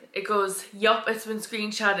 Wait. It goes, yup, it's been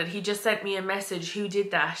screenshotted. He just sent me a message. Who did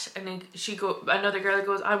that? And then another girl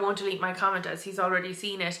goes, I won't delete my comment as he's already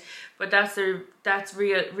seen it. But that's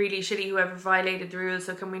really shitty, whoever violated the rules.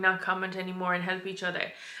 So can we not comment anymore and help each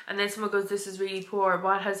other? And then someone goes, this is really poor.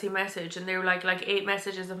 What has he messaged? And they were like 8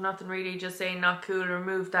 messages of nothing really, just saying not cool,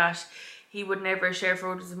 remove that. He would never share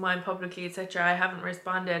photos of mine publicly, etc. I haven't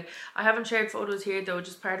responded. I haven't shared photos here though,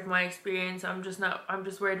 just part of my experience. I'm just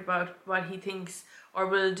worried about what he thinks or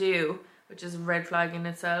will do, which is a red flag in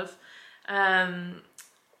itself.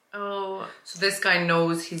 So this guy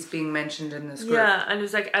knows he's being mentioned in this group. Yeah, and it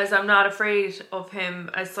was like, as I'm not afraid of him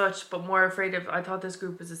as such, but more afraid of, I thought this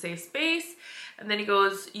group was a safe space. And then he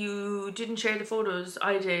goes, you didn't share the photos,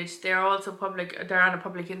 I did. They're also public, they're on a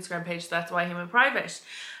public Instagram page, so that's why him in private.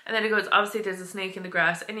 And then he goes, obviously there's a snake in the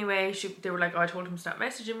grass. Anyway, they were like, oh, I told him to stop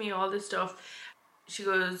messaging me, all this stuff. She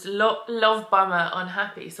goes, love bomber,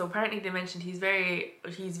 unhappy. So apparently they mentioned he's very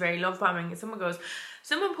love bombing. And someone goes,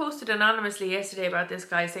 someone posted anonymously yesterday about this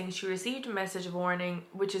guy saying she received a message of warning,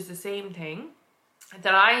 which is the same thing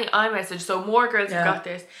that I messaged. So more girls have got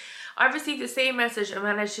this. I've received the same message and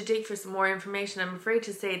managed to dig for some more information. I'm afraid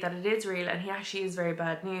to say that it is real and he actually is very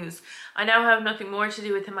bad news. I now have nothing more to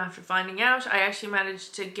do with him after finding out. I actually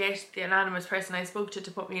managed to get the anonymous person I spoke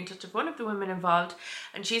to put me in touch with one of the women involved,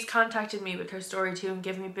 and she's contacted me with her story too and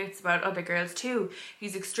given me bits about other girls too.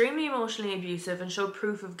 He's extremely emotionally abusive and showed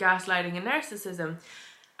proof of gaslighting and narcissism.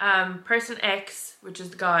 Person X, which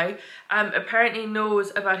is the guy, apparently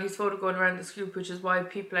knows about his photo going around this group, which is why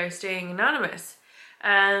people are staying anonymous.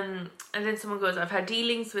 And then someone goes, I've had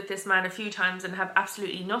dealings with this man a few times and have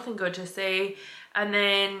absolutely nothing good to say. And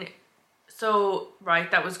then,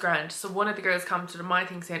 that was grand. So one of the girls commented on my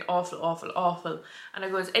thing saying, awful, awful, awful. And I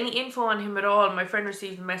goes, any info on him at all? My friend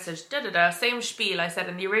received a message, same spiel I said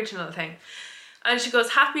in the original thing. And she goes,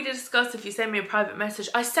 happy to discuss if you send me a private message.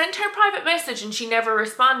 I sent her a private message and she never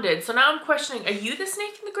responded. So now I'm questioning, are you the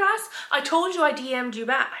snake in the grass? I told you I DM'd you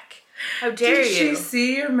back. How dare you? Did she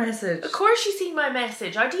see your message? Of course she seen my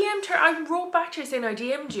message. I DM'd her. I wrote back to her saying I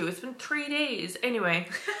DM'd you. It's been 3 days. Anyway.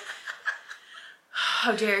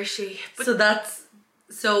 How dare she? But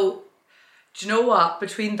so do you know what?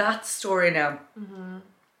 Between that story now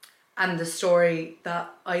and the story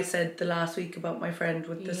that I said the last week about my friend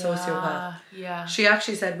with the sociopath. Yeah. She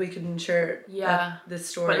actually said we could share this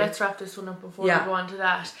story. But let's wrap this one up before we go on to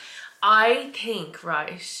that. I think,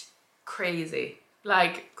 right, crazy.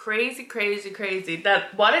 Like, crazy,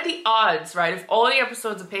 that what are the odds, right, if all the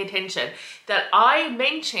episodes have paid attention, that I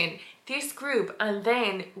mention this group and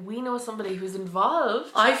then we know somebody who's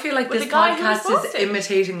involved. I feel like this podcast is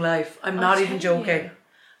imitating life. I'm not even joking.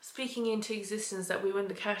 Speaking into existence that we win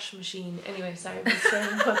the cash machine. Anyway, sorry, I'm just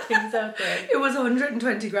trying to put things out there. It was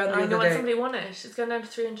 120 grand the other day. I know, and somebody won it. It's gone down to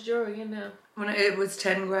 300 euro again now. When it was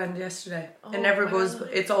 10 grand yesterday. It never goes,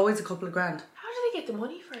 it's always a couple of grand. How do they get the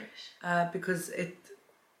money for it? Because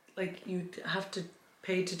you have to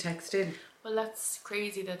paid to text in. Well, that's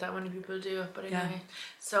crazy that many people do it, but anyway.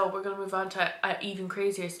 So we're going to move on to an even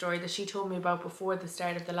crazier story that she told me about before the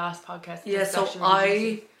start of the last podcast. Yeah, so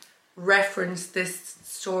I referenced this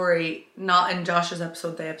story not in Josh's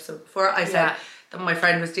episode, the episode before. I said that my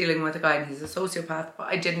friend was dealing with a guy and he's a sociopath, but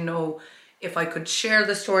I didn't know if I could share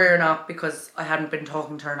the story or not because I hadn't been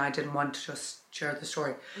talking to her and I didn't want to just share the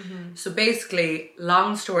story. So basically,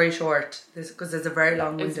 long story short, because it's a very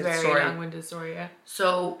long-winded story. It's a very long-winded story, yeah.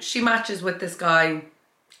 So she matches with this guy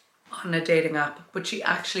on a dating app, but she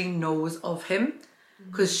actually knows of him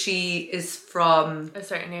because she is from a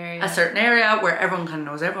certain area where everyone kind of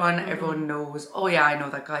knows everyone. Everyone knows, oh yeah, I know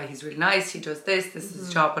that guy, he's really nice, he does this is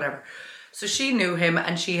his job, whatever. So she knew him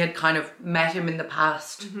and she had kind of met him in the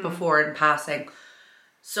past before in passing.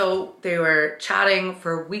 So they were chatting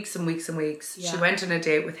for weeks and weeks and weeks. She went on a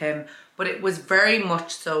date with him, but it was very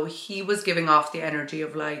much so he was giving off the energy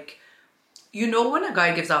of like, you know when a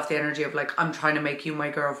guy gives off the energy of like, I'm trying to make you my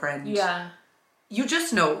girlfriend. Yeah. You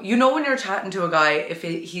just know. You know when you're chatting to a guy if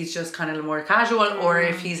he's just kind of more casual or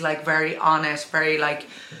if he's like very honest, very like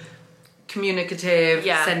communicative,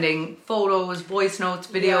 sending photos, voice notes,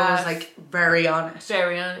 videos, like very honest.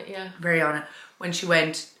 Very on it, yeah. Very on it. When she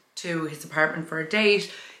went to his apartment for a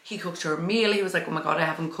date, he cooked her a meal. He was like, oh my god, I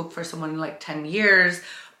haven't cooked for someone in like 10 years.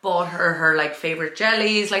 Bought her like favourite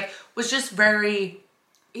jellies. Like, was just very...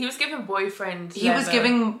 He was giving boyfriend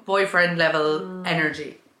level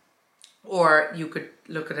energy. Or you could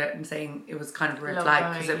look at it and saying it was kind of a red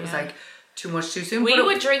flag because it was like too much too soon. We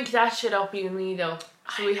would drink that shit up, you and me, though.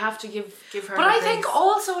 So we have to give her. But I think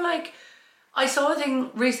also like I saw a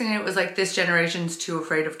thing recently. It was like this generation's too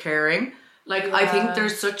afraid of caring. Like I think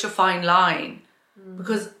there's such a fine line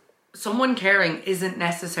because someone caring isn't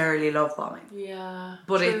necessarily love bombing. Yeah,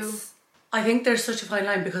 but true. I think there's such a fine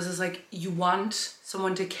line because it's like you want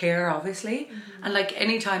someone to care, obviously, and like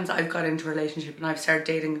any times I've got into a relationship and I've started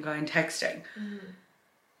dating a guy and texting,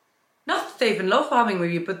 not that they've been love bombing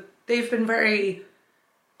with you, but they've been very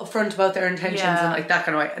upfront about their intentions and like that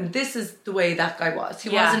kind of way. And this is the way that guy was. He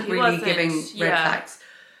wasn't really giving red flags.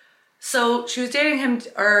 So she was dating him,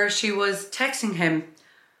 or she was texting him,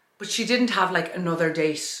 but she didn't have like another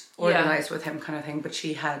date organized with him kind of thing. But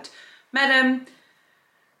she had met him.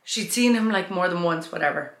 She'd seen him like more than once,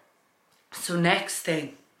 whatever. So next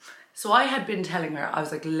thing, so I had been telling her, I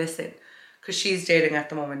was like, listen, because she's dating at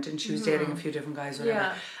the moment and she was dating a few different guys, whatever.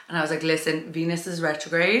 Yeah. And I was like, listen, Venus is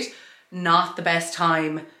retrograde. Not the best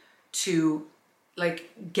time to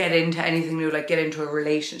like get into anything new, like get into a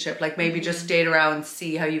relationship. Like maybe just date around,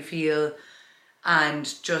 see how you feel,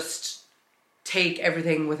 and just take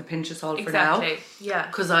everything with a pinch of salt for now. Yeah.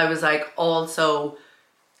 Because I was like, also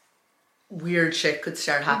weird shit could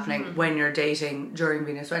start happening when you're dating during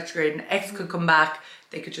Venus retrograde. An ex could come back,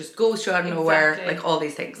 they could just ghost you out of nowhere, like all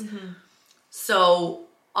these things. So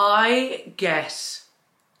I get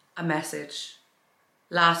a message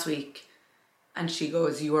last week and she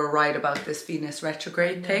goes, you were right about this Venus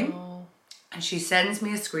retrograde thing. And she sends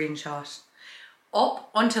me a screenshot. Up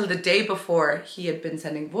until the day before, he had been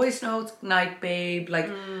sending voice notes, night babe, like,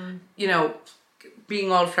 you know,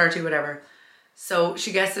 being all flirty, whatever. So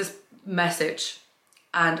she gets this message,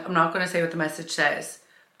 and I'm not going to say what the message says,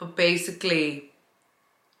 but basically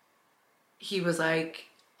he was like,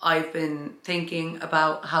 I've been thinking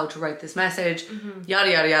about how to write this message, yada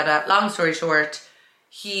yada yada. Long story short,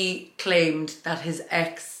 he claimed that his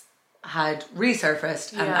ex had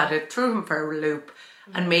resurfaced and that it threw him for a loop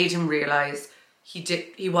and made him realise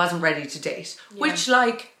he wasn't ready to date. Which,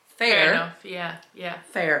 like, fair enough.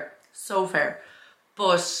 Fair. So fair.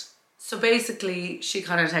 But so basically she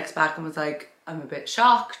kind of texts back and was like, I'm a bit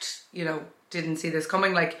shocked, you know, didn't see this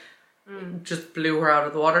coming, like just blew her out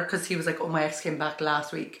of the water, because he was like, oh, my ex came back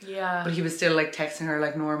last week. Yeah. But he was still like texting her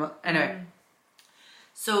like normal. Anyway.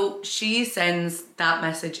 So she sends that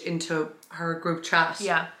message into her group chat.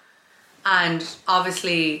 Yeah. And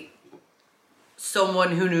obviously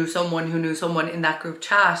someone who knew someone in that group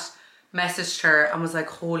chat messaged her and was like,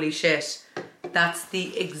 holy shit, that's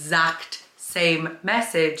the exact same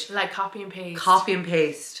message. Like copy and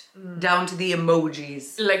paste. Down to the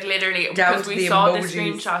emojis. Like literally, because we saw the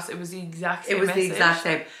screenshots, it was the exact same message. The exact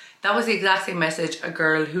same. That was the exact same message a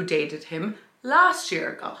girl who dated him last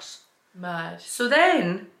year got. Mad. So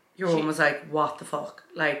then your woman was like, what the fuck?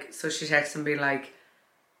 Like, so she texted him being like,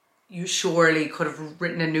 you surely could have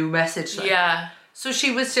written a new message. Like. Yeah. So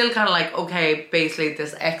she was still kind of like, okay, basically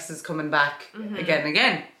this ex is coming back again and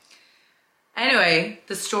again. Anyway,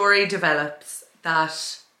 the story develops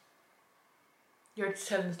that... You're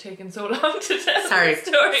taking so long to tell Sorry. the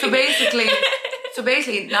story. So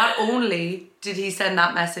basically, not only did he send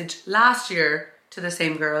that message last year, to the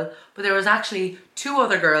same girl, but there was actually 2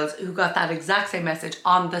 other girls who got that exact same message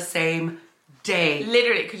on the same day.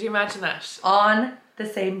 Literally, could you imagine that? On the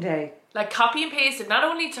same day. Like copy and pasted, not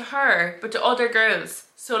only to her, but to other girls.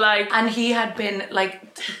 So like... And he had been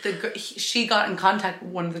like, she got in contact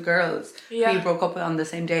with one of the girls who he broke up with on the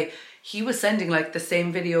same day. He was sending like the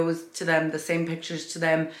same videos to them, the same pictures to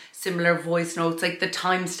them, similar voice notes, like the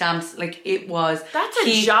timestamps, like it was... That's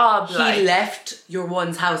a job, like. He left your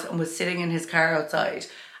one's house and was sitting in his car outside,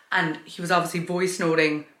 and he was obviously voice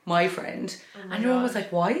noting my friend. Oh and everyone was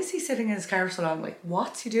like, why is he sitting in his car so long? Like,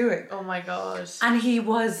 what's he doing? Oh my God. And he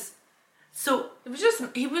was... So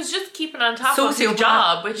he was just keeping on top of his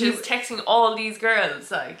job, which is texting all these girls,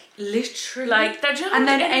 like literally, like that. And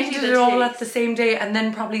then ended it all at the same day, and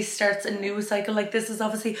then probably starts a news cycle. Like, this is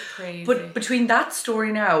obviously crazy. But between that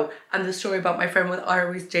story now and the story about my friend with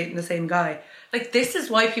Iris dating the same guy, like, this is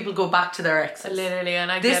why people go back to their exes. Literally,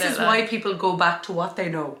 and this is why people go back to what they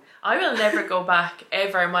know. I will never go back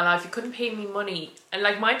ever in my life. You couldn't pay me money, and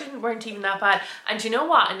like mine weren't even that bad. And you know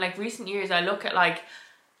what? In like recent years, I look at like.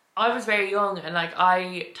 I was very young, and like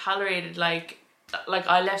I tolerated like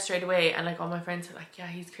I left straight away, and like all my friends were like, yeah,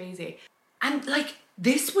 he's crazy. And like,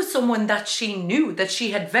 this was someone that she knew, that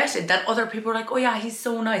she had vetted, that other people were like, oh yeah, he's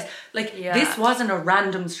so nice. Like, this wasn't a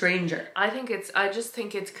random stranger. I just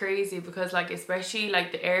think it's crazy because like, especially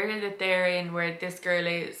like the area that they're in where this girl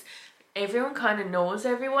is, everyone kind of knows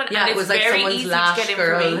everyone. Yeah, and it was like someone's last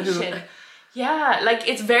girl who... Yeah, like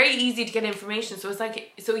it's very easy to get information. So it's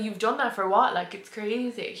like, so you've done that for what? Like, it's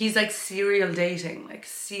crazy. He's like serial dating, like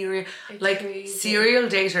serial crazy.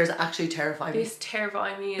 daters actually terrify me. They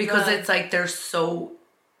terrify me because it's like they're so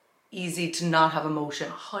easy to not have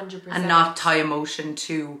emotion, 100%, and not tie emotion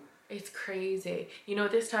to. It's crazy. You know,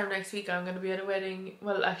 this time next week I'm going to be at a wedding.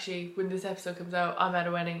 Well, actually, when this episode comes out, I'm at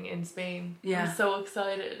a wedding in Spain. Yeah. I'm so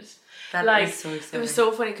excited. That is so exciting. It was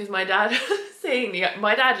so funny because my dad was saying,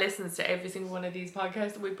 my dad listens to every single one of these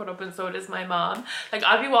podcasts that we put up, and so does my mom. Like,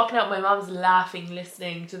 I'll be walking out, my mom's laughing,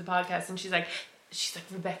 listening to the podcast, and she's like,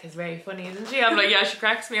 Rebecca's very funny, isn't she? I'm like, yeah, she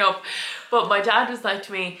cracks me up. But my dad was like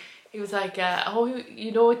to me, he was like, oh,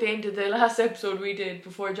 you know, at the end of the last episode we did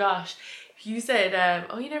before Josh, you said,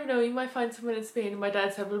 oh, you never know, you might find someone in Spain. And my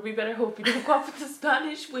dad said, well, we better hope you don't go up with the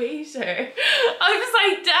Spanish waiter. I was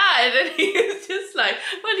like, Dad. And he was just like,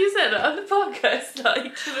 well, you said it on the podcast.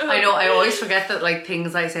 Like, you know? I know, I always forget that like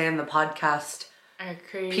things I say in the podcast are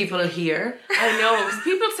crazy. People hear. I know, because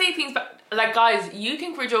people say things, but like, guys, you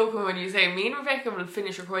think we're joking when you say me and Rebecca will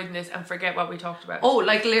finish recording this and forget what we talked about. Oh,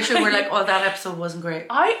 like literally we're like, oh, that episode wasn't great.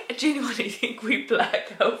 I genuinely think we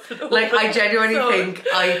black out for the whole like, I genuinely think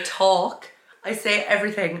I talk, I say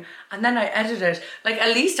everything, and then I edit it. Like,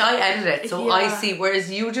 at least I edit it, so I see,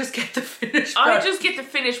 whereas you just get the finished product. I just get the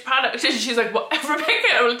finished product. And she's like, what?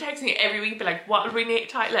 Rebecca will text me every week, be like, what will we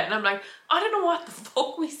title it? And I'm like, I don't know what the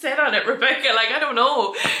fuck we said on it, Rebecca. Like, I don't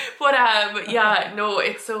know. But yeah, no,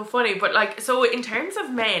 it's so funny. But like, so in terms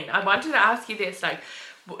of men, I wanted to ask you this, like,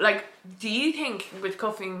 do you think with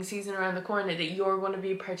cuffing season around the corner that you're going to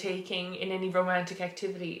be partaking in any romantic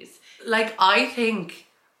activities? Like, I think,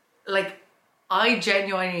 like, I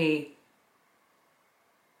genuinely,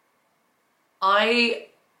 I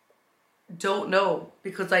don't know,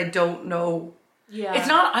 because I don't know. Yeah. It's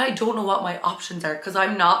not, I don't know what my options are, because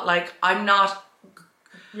I'm not.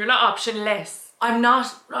 You're not optionless.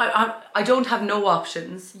 I don't have no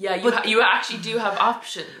options. Yeah, you actually do have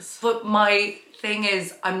options. But my thing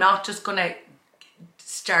is, I'm not just going to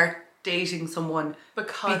start dating someone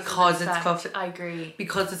because it's cuffing. I agree.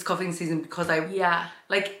 Because it's cuffing season, because yeah.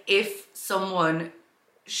 Like, if someone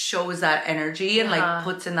shows that energy and like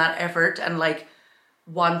puts in that effort and like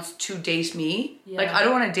wants to date me, like, I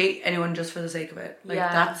don't want to date anyone just for the sake of it. Like,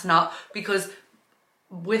 that's not, because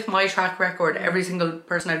with my track record, every single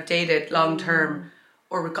person I've dated long term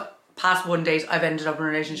or past one date, I've ended up in a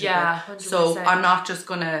relationship with. 100%. So I'm not just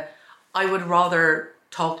gonna, I would rather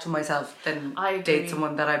talk to myself than date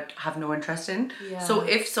someone that I have no interest in. Yeah. So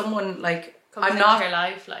if someone like I'm not your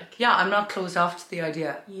life, like, yeah, I'm not closed off to the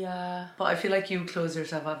idea. Yeah. But I feel like you close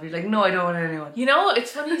yourself off. You're like, no, I don't want anyone. You know,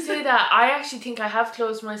 it's funny you say that. I actually think I have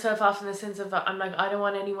closed myself off in the sense of I'm like, I don't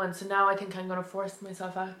want anyone, so now I think I'm gonna force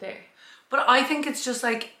myself out there. But I think it's just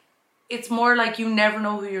like, it's more like you never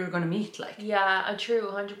know who you're gonna meet. Like, yeah, true,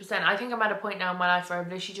 100%. I think I'm at a point now in my life where I'm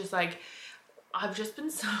literally just like, I've just been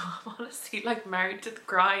so, honestly, like, married to the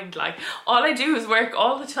grind. Like, all I do is work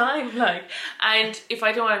all the time, like, and if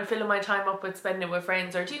I don't, I'm filling my time up with spending it with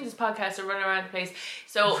friends or doing this podcast or running around the place.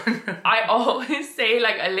 So I always say,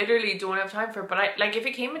 like, I literally don't have time for it, but I, like, if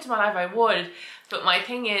it came into my life, I would. But my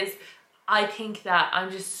thing is, I think that I'm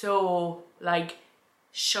just so, like,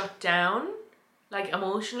 shut down like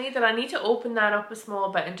emotionally, that I need to open that up a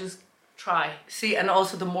small bit and just try. See, and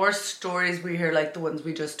also the more stories we hear, like the ones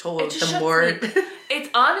we just told, just the more... It's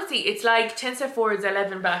honestly, it's like 10 steps forwards,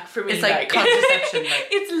 11 back for me. It's like contraception. Like.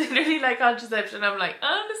 It's literally like contraception. I'm like,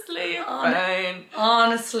 honestly, I'm fine.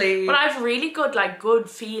 Honestly. But I've really good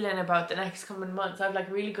feeling about the next coming months. I've like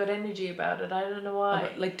really good energy about it. I don't know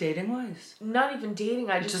why. Like dating wise? Not even dating.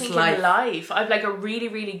 I just think life. in life. I've like a really,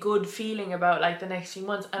 really good feeling about like the next few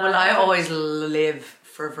months. And I always live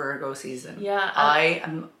for Virgo season. Yeah. I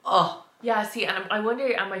am... Yeah, see, and I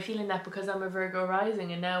wonder, am I feeling that because I'm a Virgo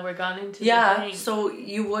rising and now we're gone into the thing? So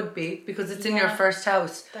you would be, because it's in your first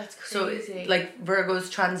house. That's crazy. So, like,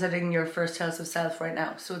 Virgo's transiting your first house of self right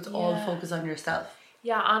now. So it's all focused on yourself.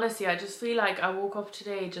 Yeah, honestly, I just feel like I woke up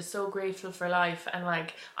today just so grateful for life. And,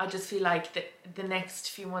 like, I just feel like the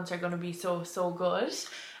next few months are going to be so, so good.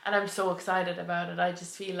 And I'm so excited about it. I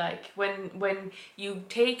just feel like when you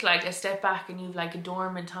take like a step back and you've like a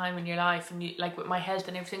dormant time in your life, and you like with my health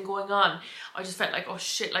and everything going on, I just felt like, oh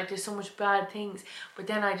shit, like there's so much bad things. But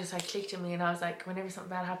then I just like clicked in me and I was like, whenever something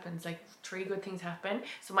bad happens, like 3 good things happen.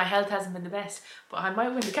 So my health hasn't been the best, but I might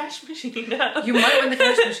win the cash machine now. You might win the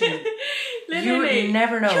cash machine. Literally. You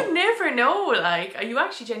never know. You never know, like you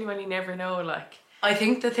actually genuinely never know, like. I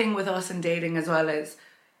think the thing with us in dating as well is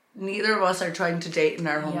neither of us are trying to date in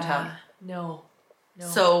our hometown. Yeah, no.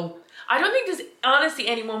 So I don't think there's honestly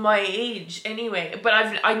anyone my age anyway. But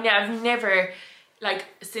I've never, like,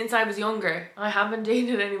 since I was younger, I haven't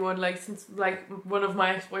dated anyone, like, since like one of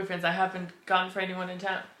my ex-boyfriends. I haven't gone for anyone in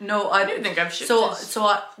town. No, I don't think I've shifted.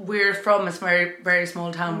 So we're from a very, very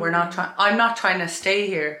small town. We're not trying. I'm not trying to stay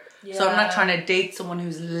here. Yeah. So I'm not trying to date someone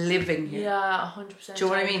who's living here. Yeah, 100%. Do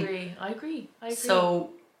you know what I mean? I agree. So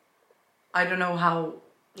I don't know how.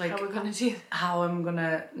 Like how we're gonna do how I'm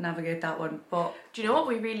gonna navigate that one, but do you know what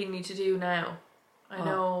we really need to do now? I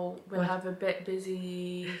know we'll have a bit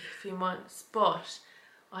busy few months, but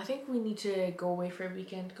I think we need to go away for a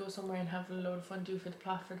weekend, go somewhere and have a load of fun, for the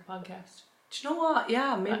podcast. Do you know what?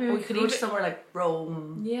 Yeah, maybe we could go to somewhere like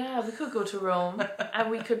Rome. Yeah, we could go to Rome and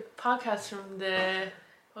we could podcast from the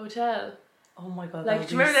hotel. Oh my god! Like,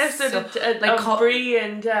 do you remember the episode of Brie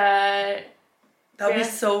and? That'd be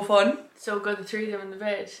so fun. So good, the 3 of them in the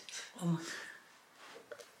bed. Oh my.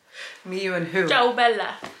 Me, you and who? Ciao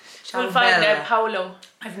Bella. We'll find Paolo.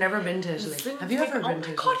 I've never been to Italy. Have you ever been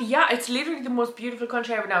to Italy? God, yeah, it's literally the most beautiful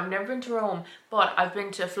country ever. Now, I've never been to Rome, but I've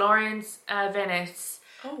been to Florence, Venice,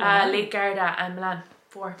 Lake Garda and Milan.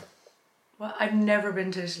 4. Well, I've never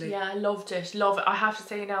been to Italy. Yeah, I loved it. Love it. I have to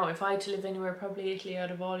say now, if I had to live anywhere, probably Italy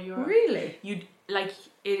out of all Europe. Really? You'd, like,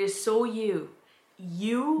 it is so you. Do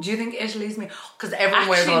you think Italy's me? Because everyone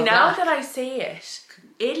wears all black. Now that I say it,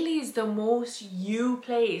 Italy is the most you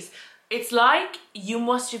place. It's like you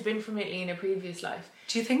must have been from Italy in a previous life.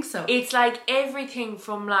 Do you think so? It's like everything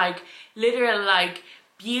from like literal like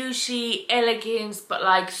beauty, elegance, but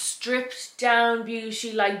like stripped down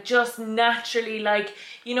beauty, like just naturally, like,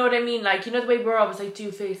 you know what I mean? Like, you know the way we're always like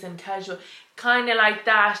two-faced and casual, kind of like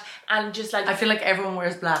that. And just like, I feel like everyone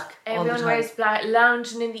wears black. Everyone wears black,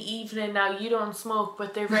 lounging in the evening. Now, you don't smoke,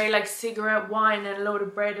 but they're very like cigarette, wine and a load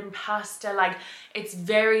of bread and pasta. Like, it's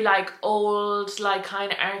very like old, like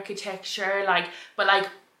kind of architecture, like, but like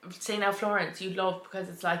say now Florence you'd love, because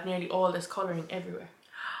it's like nearly all this colouring everywhere.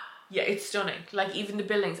 Yeah, it's stunning. Like, even the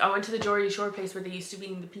buildings. I went to the Geordie Shore place where they used to be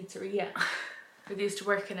in the pizzeria. Where they used to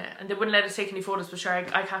work in it. And they wouldn't let us take any photos, but sure,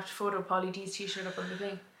 I kept a photo of Polly D's t-shirt up on the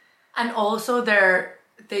thing. And also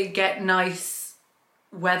they get nice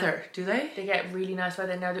weather, do they? They get really nice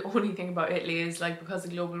weather. Now, the only thing about Italy is, like, because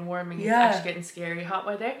of global warming, it's actually getting scary hot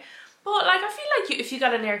weather. But, like, I feel like if you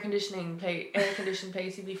got an air-conditioned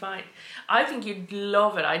place, you'd be fine. I think you'd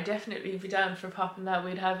love it. I'd definitely be down for popping that.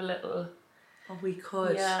 We'd have a little... Oh, we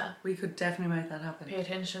could. Yeah. We could definitely make that happen. Pay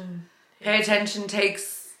attention. Pay attention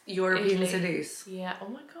takes European cities. Yeah. Oh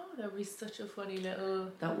my god, that would be such a funny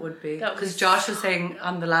little... That would be. Because Josh was saying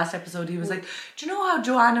on the last episode, he was like, do you know how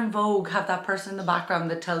Joanne and Vogue have that person in the background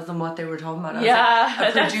that tells them what they were talking about? Yeah.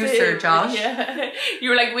 Like, a producer, Josh. Yeah.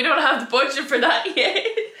 You were like, we don't have the budget for that yet.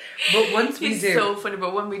 But once we do... It's so funny,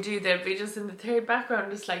 but when we do, they'll be just in the third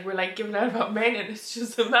background, just like, we're like giving out about men, and it's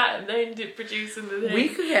just a man then producing the thing. We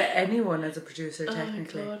could get anyone as a producer,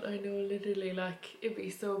 technically. Oh my god, I know, literally, like, it'd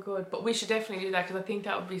be so good. But we should definitely do that, because I think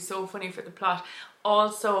that would be so funny for the plot.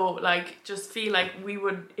 Also, like, just feel like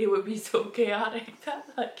it would be so chaotic that,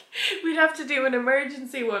 like, we'd have to do an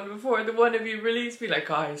emergency one before the one of you release. Be like,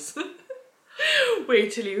 guys,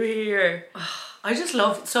 wait till you hear. I just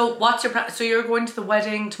love, so what's your so you're going to the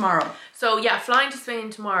wedding tomorrow? So yeah, flying to Spain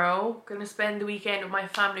tomorrow. Gonna spend the weekend with my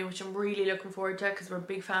family, which I'm really looking forward to because we're a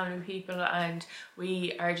big family of people and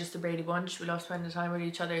we are just a Brady bunch. We love spending time with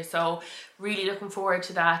each other, so really looking forward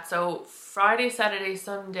to that. So Friday, Saturday,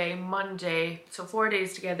 Sunday, Monday, so 4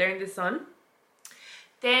 days together in the sun.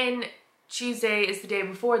 Then Tuesday is the day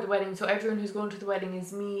before the wedding, so everyone who's going to the wedding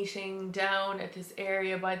is meeting down at this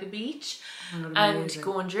area by the beach and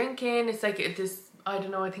going drinking. It's like this, I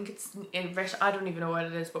don't know, I think it's, I don't even know what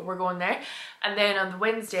it is, but we're going there. And then on the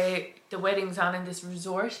Wednesday, the wedding's on in this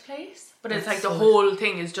resort place, but it's like the whole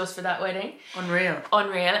thing is just for that wedding. Unreal.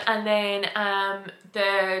 And then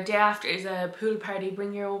the day after is a pool party,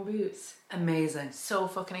 bring your own booze. Amazing. So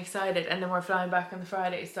fucking excited. And then we're flying back on the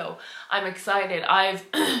Friday, so I'm excited. I've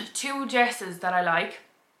 2 dresses that I like.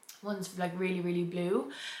 One's like really, really blue.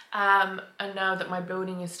 And now that my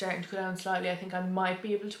bloating is starting to go down slightly, I think I might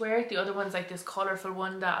be able to wear it. The other one's like this colourful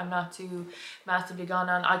one that I'm not too massively gone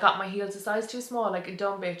on. I got my heels a size too small, like a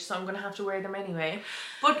dumb bitch, so I'm going to have to wear them anyway.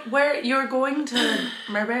 But where you're going to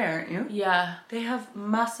Marbella, aren't you? Yeah. They have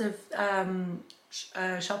massive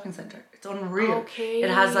shopping centre. It's unreal. Okay.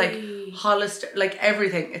 It has like Hollister, like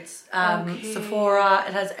everything. It's Sephora.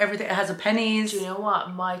 It has everything. It has a Pennies. Do you know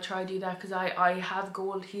what? Might try do that because I have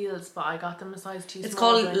gold heels, but I got them a size too small. It's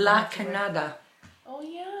called La Canada. Oh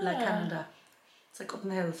yeah. La Canada. It's like up in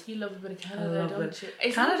the hills. You love a bit of Canada, don't you?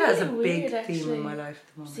 It's Canada really has a big weird, theme in my life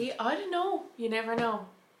at the moment. See, I don't know. You never know.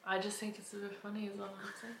 I just think it's a bit funny as well.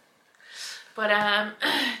 But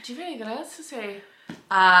do you have anything else to say?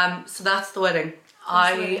 So that's the wedding.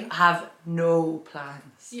 I have no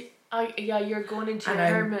plans. You're going into your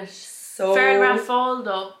hermit. So Feral fall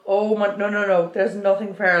though. Oh my, no. There's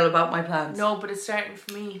nothing feral about my plans. No, but it's starting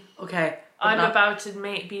for me. Okay. I'm about to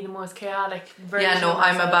be the most chaotic version. Yeah, no, of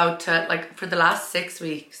myself. I'm about to, like, for the last 6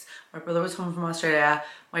 weeks, my brother was home from Australia.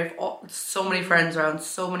 So many friends around,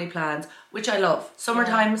 so many plans, which I love.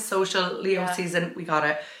 Summertime, social, Leo season, we got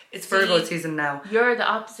it. It's Virgo season now. You're the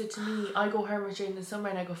opposite to me. I go hermit during the summer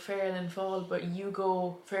and I go feral in fall, but you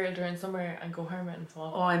go feral during summer and go hermit in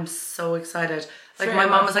fall. Oh, I'm so excited. Like, my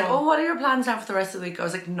mom was like, oh, what are your plans now for the rest of the week? I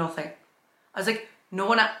was like, nothing. I was like, no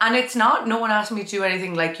one asked me to do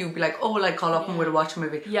anything. Like, you'd be like, oh, like, call up and we'll watch a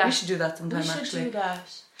movie. Yeah. We should do that sometime, actually. We should do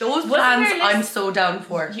that. Those plans I'm so down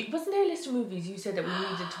for. Wasn't there a list of movies you said that we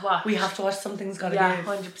needed to watch? We have to watch Something's Gotta Give. Yeah,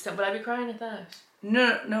 100%. Will I be crying at that?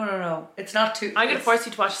 No. It's not too... I'm going to force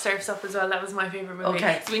you to watch Surf's Up as well. That was my favourite movie.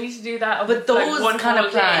 Okay. So we need to do that. But those like, one kind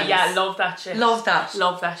of plans... Yeah, love that shit. Love that.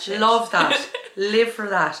 Love that shit. Love that. Live for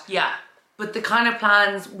that. Yeah. But the kind of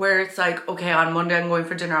plans where it's like, okay, on Monday I'm going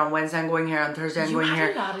for dinner, on Wednesday I'm going here, on Thursday I'm going here.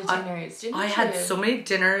 You had a lot of dinners, didn't you? I had so many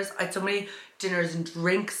dinners. I had so many dinners and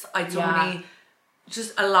drinks. I had so many...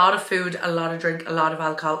 Just a lot of food, a lot of drink, a lot of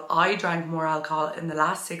alcohol. I drank more alcohol in the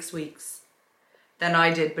last 6 weeks than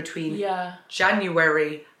I did between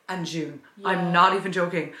January and June. Yeah. I'm not even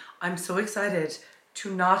joking. I'm so excited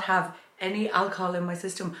to not have any alcohol in my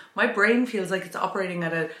system. My brain feels like it's operating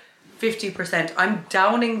at a 50%. I'm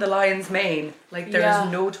downing the lion's mane like there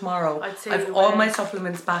is no tomorrow. I've all my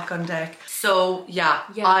supplements back on deck. So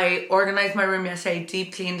I organized my room yesterday,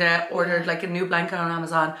 deep cleaned it, ordered like a new blanket on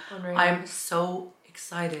Amazon. Unreal. I'm so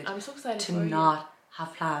excited. I'm so excited to not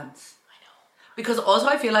have plans. I know. Because also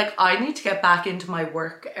I feel like I need to get back into my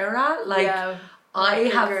work era. Like I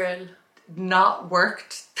have not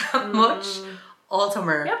worked that much all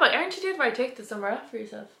summer. Yeah, but aren't you doing right? Take the summer off for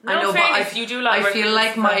yourself. No, I know, but you do like I feel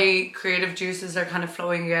like my creative juices are kind of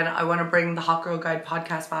flowing again. I want to bring the Hot Girl Guide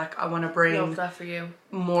podcast back. I want to bring love that for you.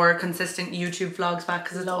 More consistent YouTube vlogs back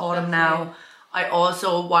because it's autumn now. I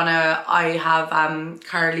also I have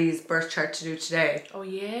Carly's birth chart to do today. Oh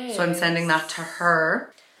yeah. So I'm sending that to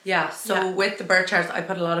her. Yeah, so with the birth charts I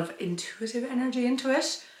put a lot of intuitive energy into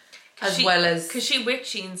it. Well as... Because she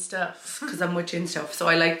witchy and stuff. Because I'm witchy and stuff. So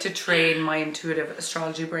I like to train my intuitive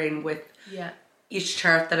astrology brain with each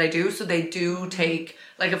chart that I do. So they do take...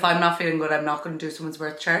 Like if I'm not feeling good, I'm not going to do someone's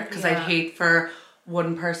birth chart. Because I'd hate for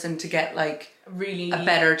one person to get like really a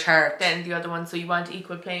better chart than the other one. So you want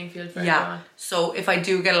equal playing field for everyone. So if I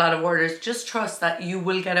do get a lot of orders, just trust that you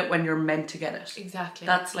will get it when you're meant to get it. Exactly.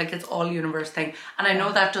 That's like, it's all universe thing. And I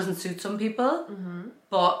know that doesn't suit some people.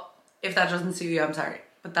 But if that doesn't suit you, I'm sorry.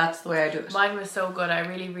 But that's the way I do it. Mine was so good. I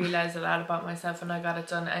really realised a lot about myself when I got it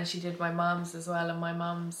done. And she did my mom's as well. And my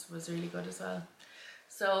mom's was really good as well.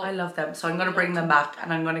 So I love them. So I'm going to bring them back.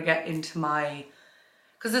 And I'm going to get into my...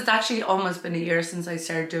 Because it's actually almost been a year since I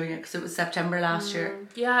started doing it. Because it was September last year.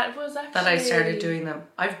 Yeah, it was actually... That I started doing them.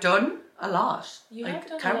 I've done a lot. You I have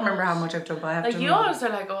done can't a remember lot. how much I've done, but I have Like done you a lot. always are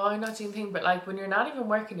like, oh, I'm not doing anything, but like when you're not even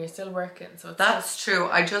working, you're still working. So it's That's true.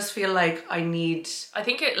 I just feel like I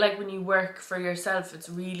think it like when you work for yourself, it's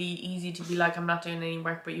really easy to be like, I'm not doing any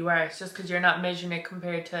work, but you are. It's just because you're not measuring it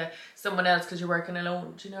compared to someone else because you're working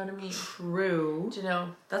alone. Do you know what I mean? True. Do you know?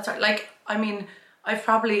 That's right. Like, I mean, I've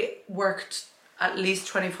probably worked at least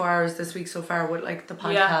 24 hours this week so far with like the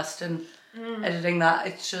podcast and editing that.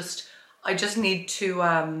 It's just, I just need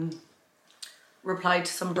to reply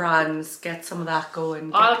to some brands, get some of that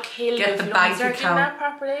going. I'll kill you get if the you bank don't start doing account that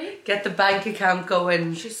properly. Get the bank account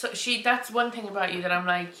going. That's one thing about you that I'm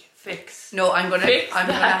like, fix. No,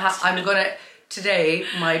 today,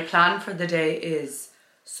 my plan for the day is,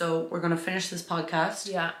 so we're gonna finish this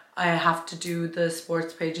podcast. Yeah. I have to do the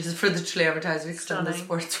sports pages for the Chile Advertising because I'm the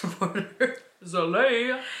sports reporter.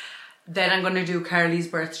 Zolay. Then I'm gonna do Carly's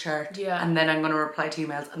birth chart. Yeah. And then I'm gonna reply to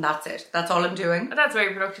emails, and that's it. That's all I'm doing. That's a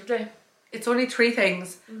very productive day. It's only 3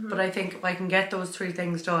 things, but I think if I can get those 3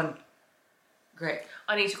 things done, great.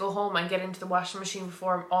 I need to go home and get into the washing machine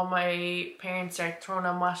before all my parents start throwing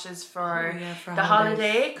on washes for the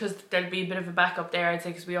holiday, because there'll be a bit of a backup there, I'd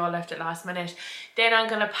say, because we all left it last minute. Then I'm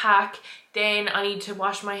going to pack. Then I need to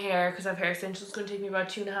wash my hair because I have hair extensions. It's going to take me about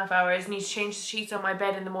 2.5 hours. I need to change the sheets on my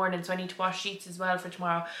bed in the morning, so I need to wash sheets as well for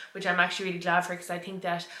tomorrow, which I'm actually really glad for because I think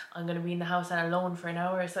that I'm going to be in the house alone for an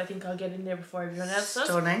hour, so I think I'll get in there before everyone else does.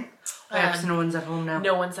 Stunning. So no one's at home now.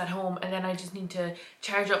 No one's at home, and then I just need to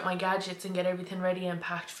charge up my gadgets and get everything ready and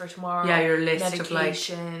packed for tomorrow. Yeah, your list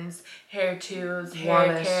medications, of hair tools,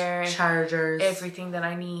 wallet, hair care, chargers, everything that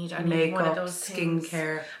I need. I need makeup, one of those things.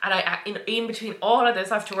 skincare. And I in between all of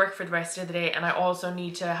this, I have to work for the rest of the day, and I also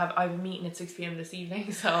need to have. I have a meeting at 6 p.m. this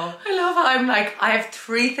evening, so I love how I'm like, I have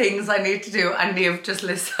 3 things I need to do, and you've just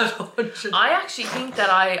listed 100. I actually think that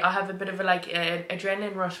I have a bit of a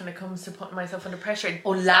adrenaline rush when it comes to putting myself under pressure.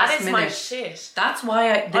 Oh, that is my shit. That's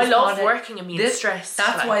why I love working and being stressed.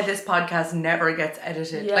 That's why this podcast never gets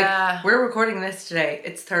edited. Yeah. Like, we're recording this today.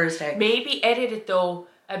 It's Thursday. Maybe edit it though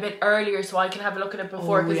a bit earlier so I can have a look at it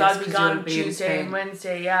before, because I'll be gone Tuesday and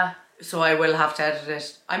Wednesday. Yeah. So I will have to edit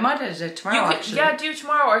it. I might edit it tomorrow, actually. Yeah, do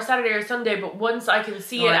tomorrow or Saturday or Sunday, but once I can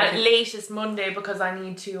see it at latest Monday, because I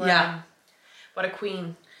need to. What a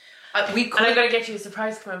queen. And I'm going to get you a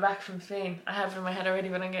surprise coming back from Spain. I have it in my head already,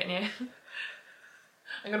 but I'm getting you.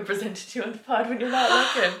 I'm going to present it to you on the pod when you're not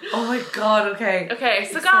looking. Oh my god, okay. Okay,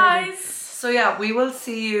 so guys. So yeah, we will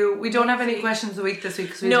see you. We don't have any questions a week this week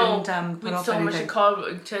because we didn't put up anything. Much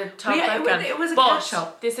to talk about. It was a catch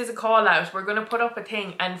up. This is a call out. We're going to put up a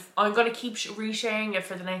thing, and I'm going to keep resharing it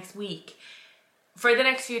for the next week. For the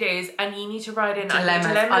next few days, and you need to write in dilemmas.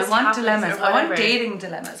 I want dilemmas. I want dating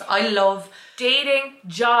dilemmas. I love dating,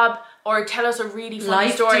 job, or tell us a really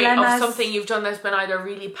funny story of something you've done that's been either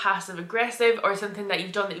really passive aggressive or something that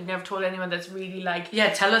you've done that you've never told anyone that's really like... Yeah,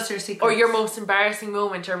 tell us your secrets. Or your most embarrassing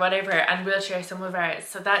moment or whatever, and we'll share some of ours.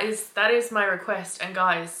 So that is my request. And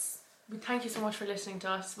guys, we thank you so much for listening to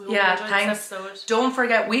us. We hope you enjoyed this episode. Don't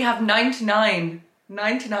forget, we have 99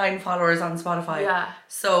 followers on Spotify. Yeah.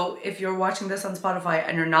 So if you're watching this on Spotify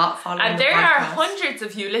and you're not following and there are hundreds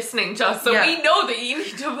of you listening to us, so we know that you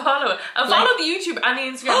need to follow it. And follow the YouTube and the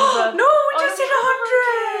Instagram as well. No, we just hit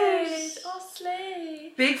 100. Oh,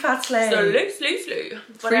 slay. Big fat slay. Slay.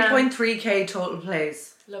 3.3k total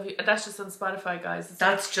plays. Love you. That's just on Spotify, guys.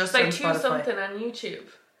 That's just on Spotify. It's like 2 something on YouTube.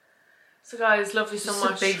 So guys, love you so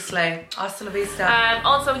much. A big slay. Hasta la vista.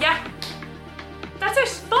 Also, that's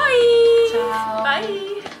it. Bye. Ciao.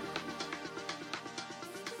 Bye.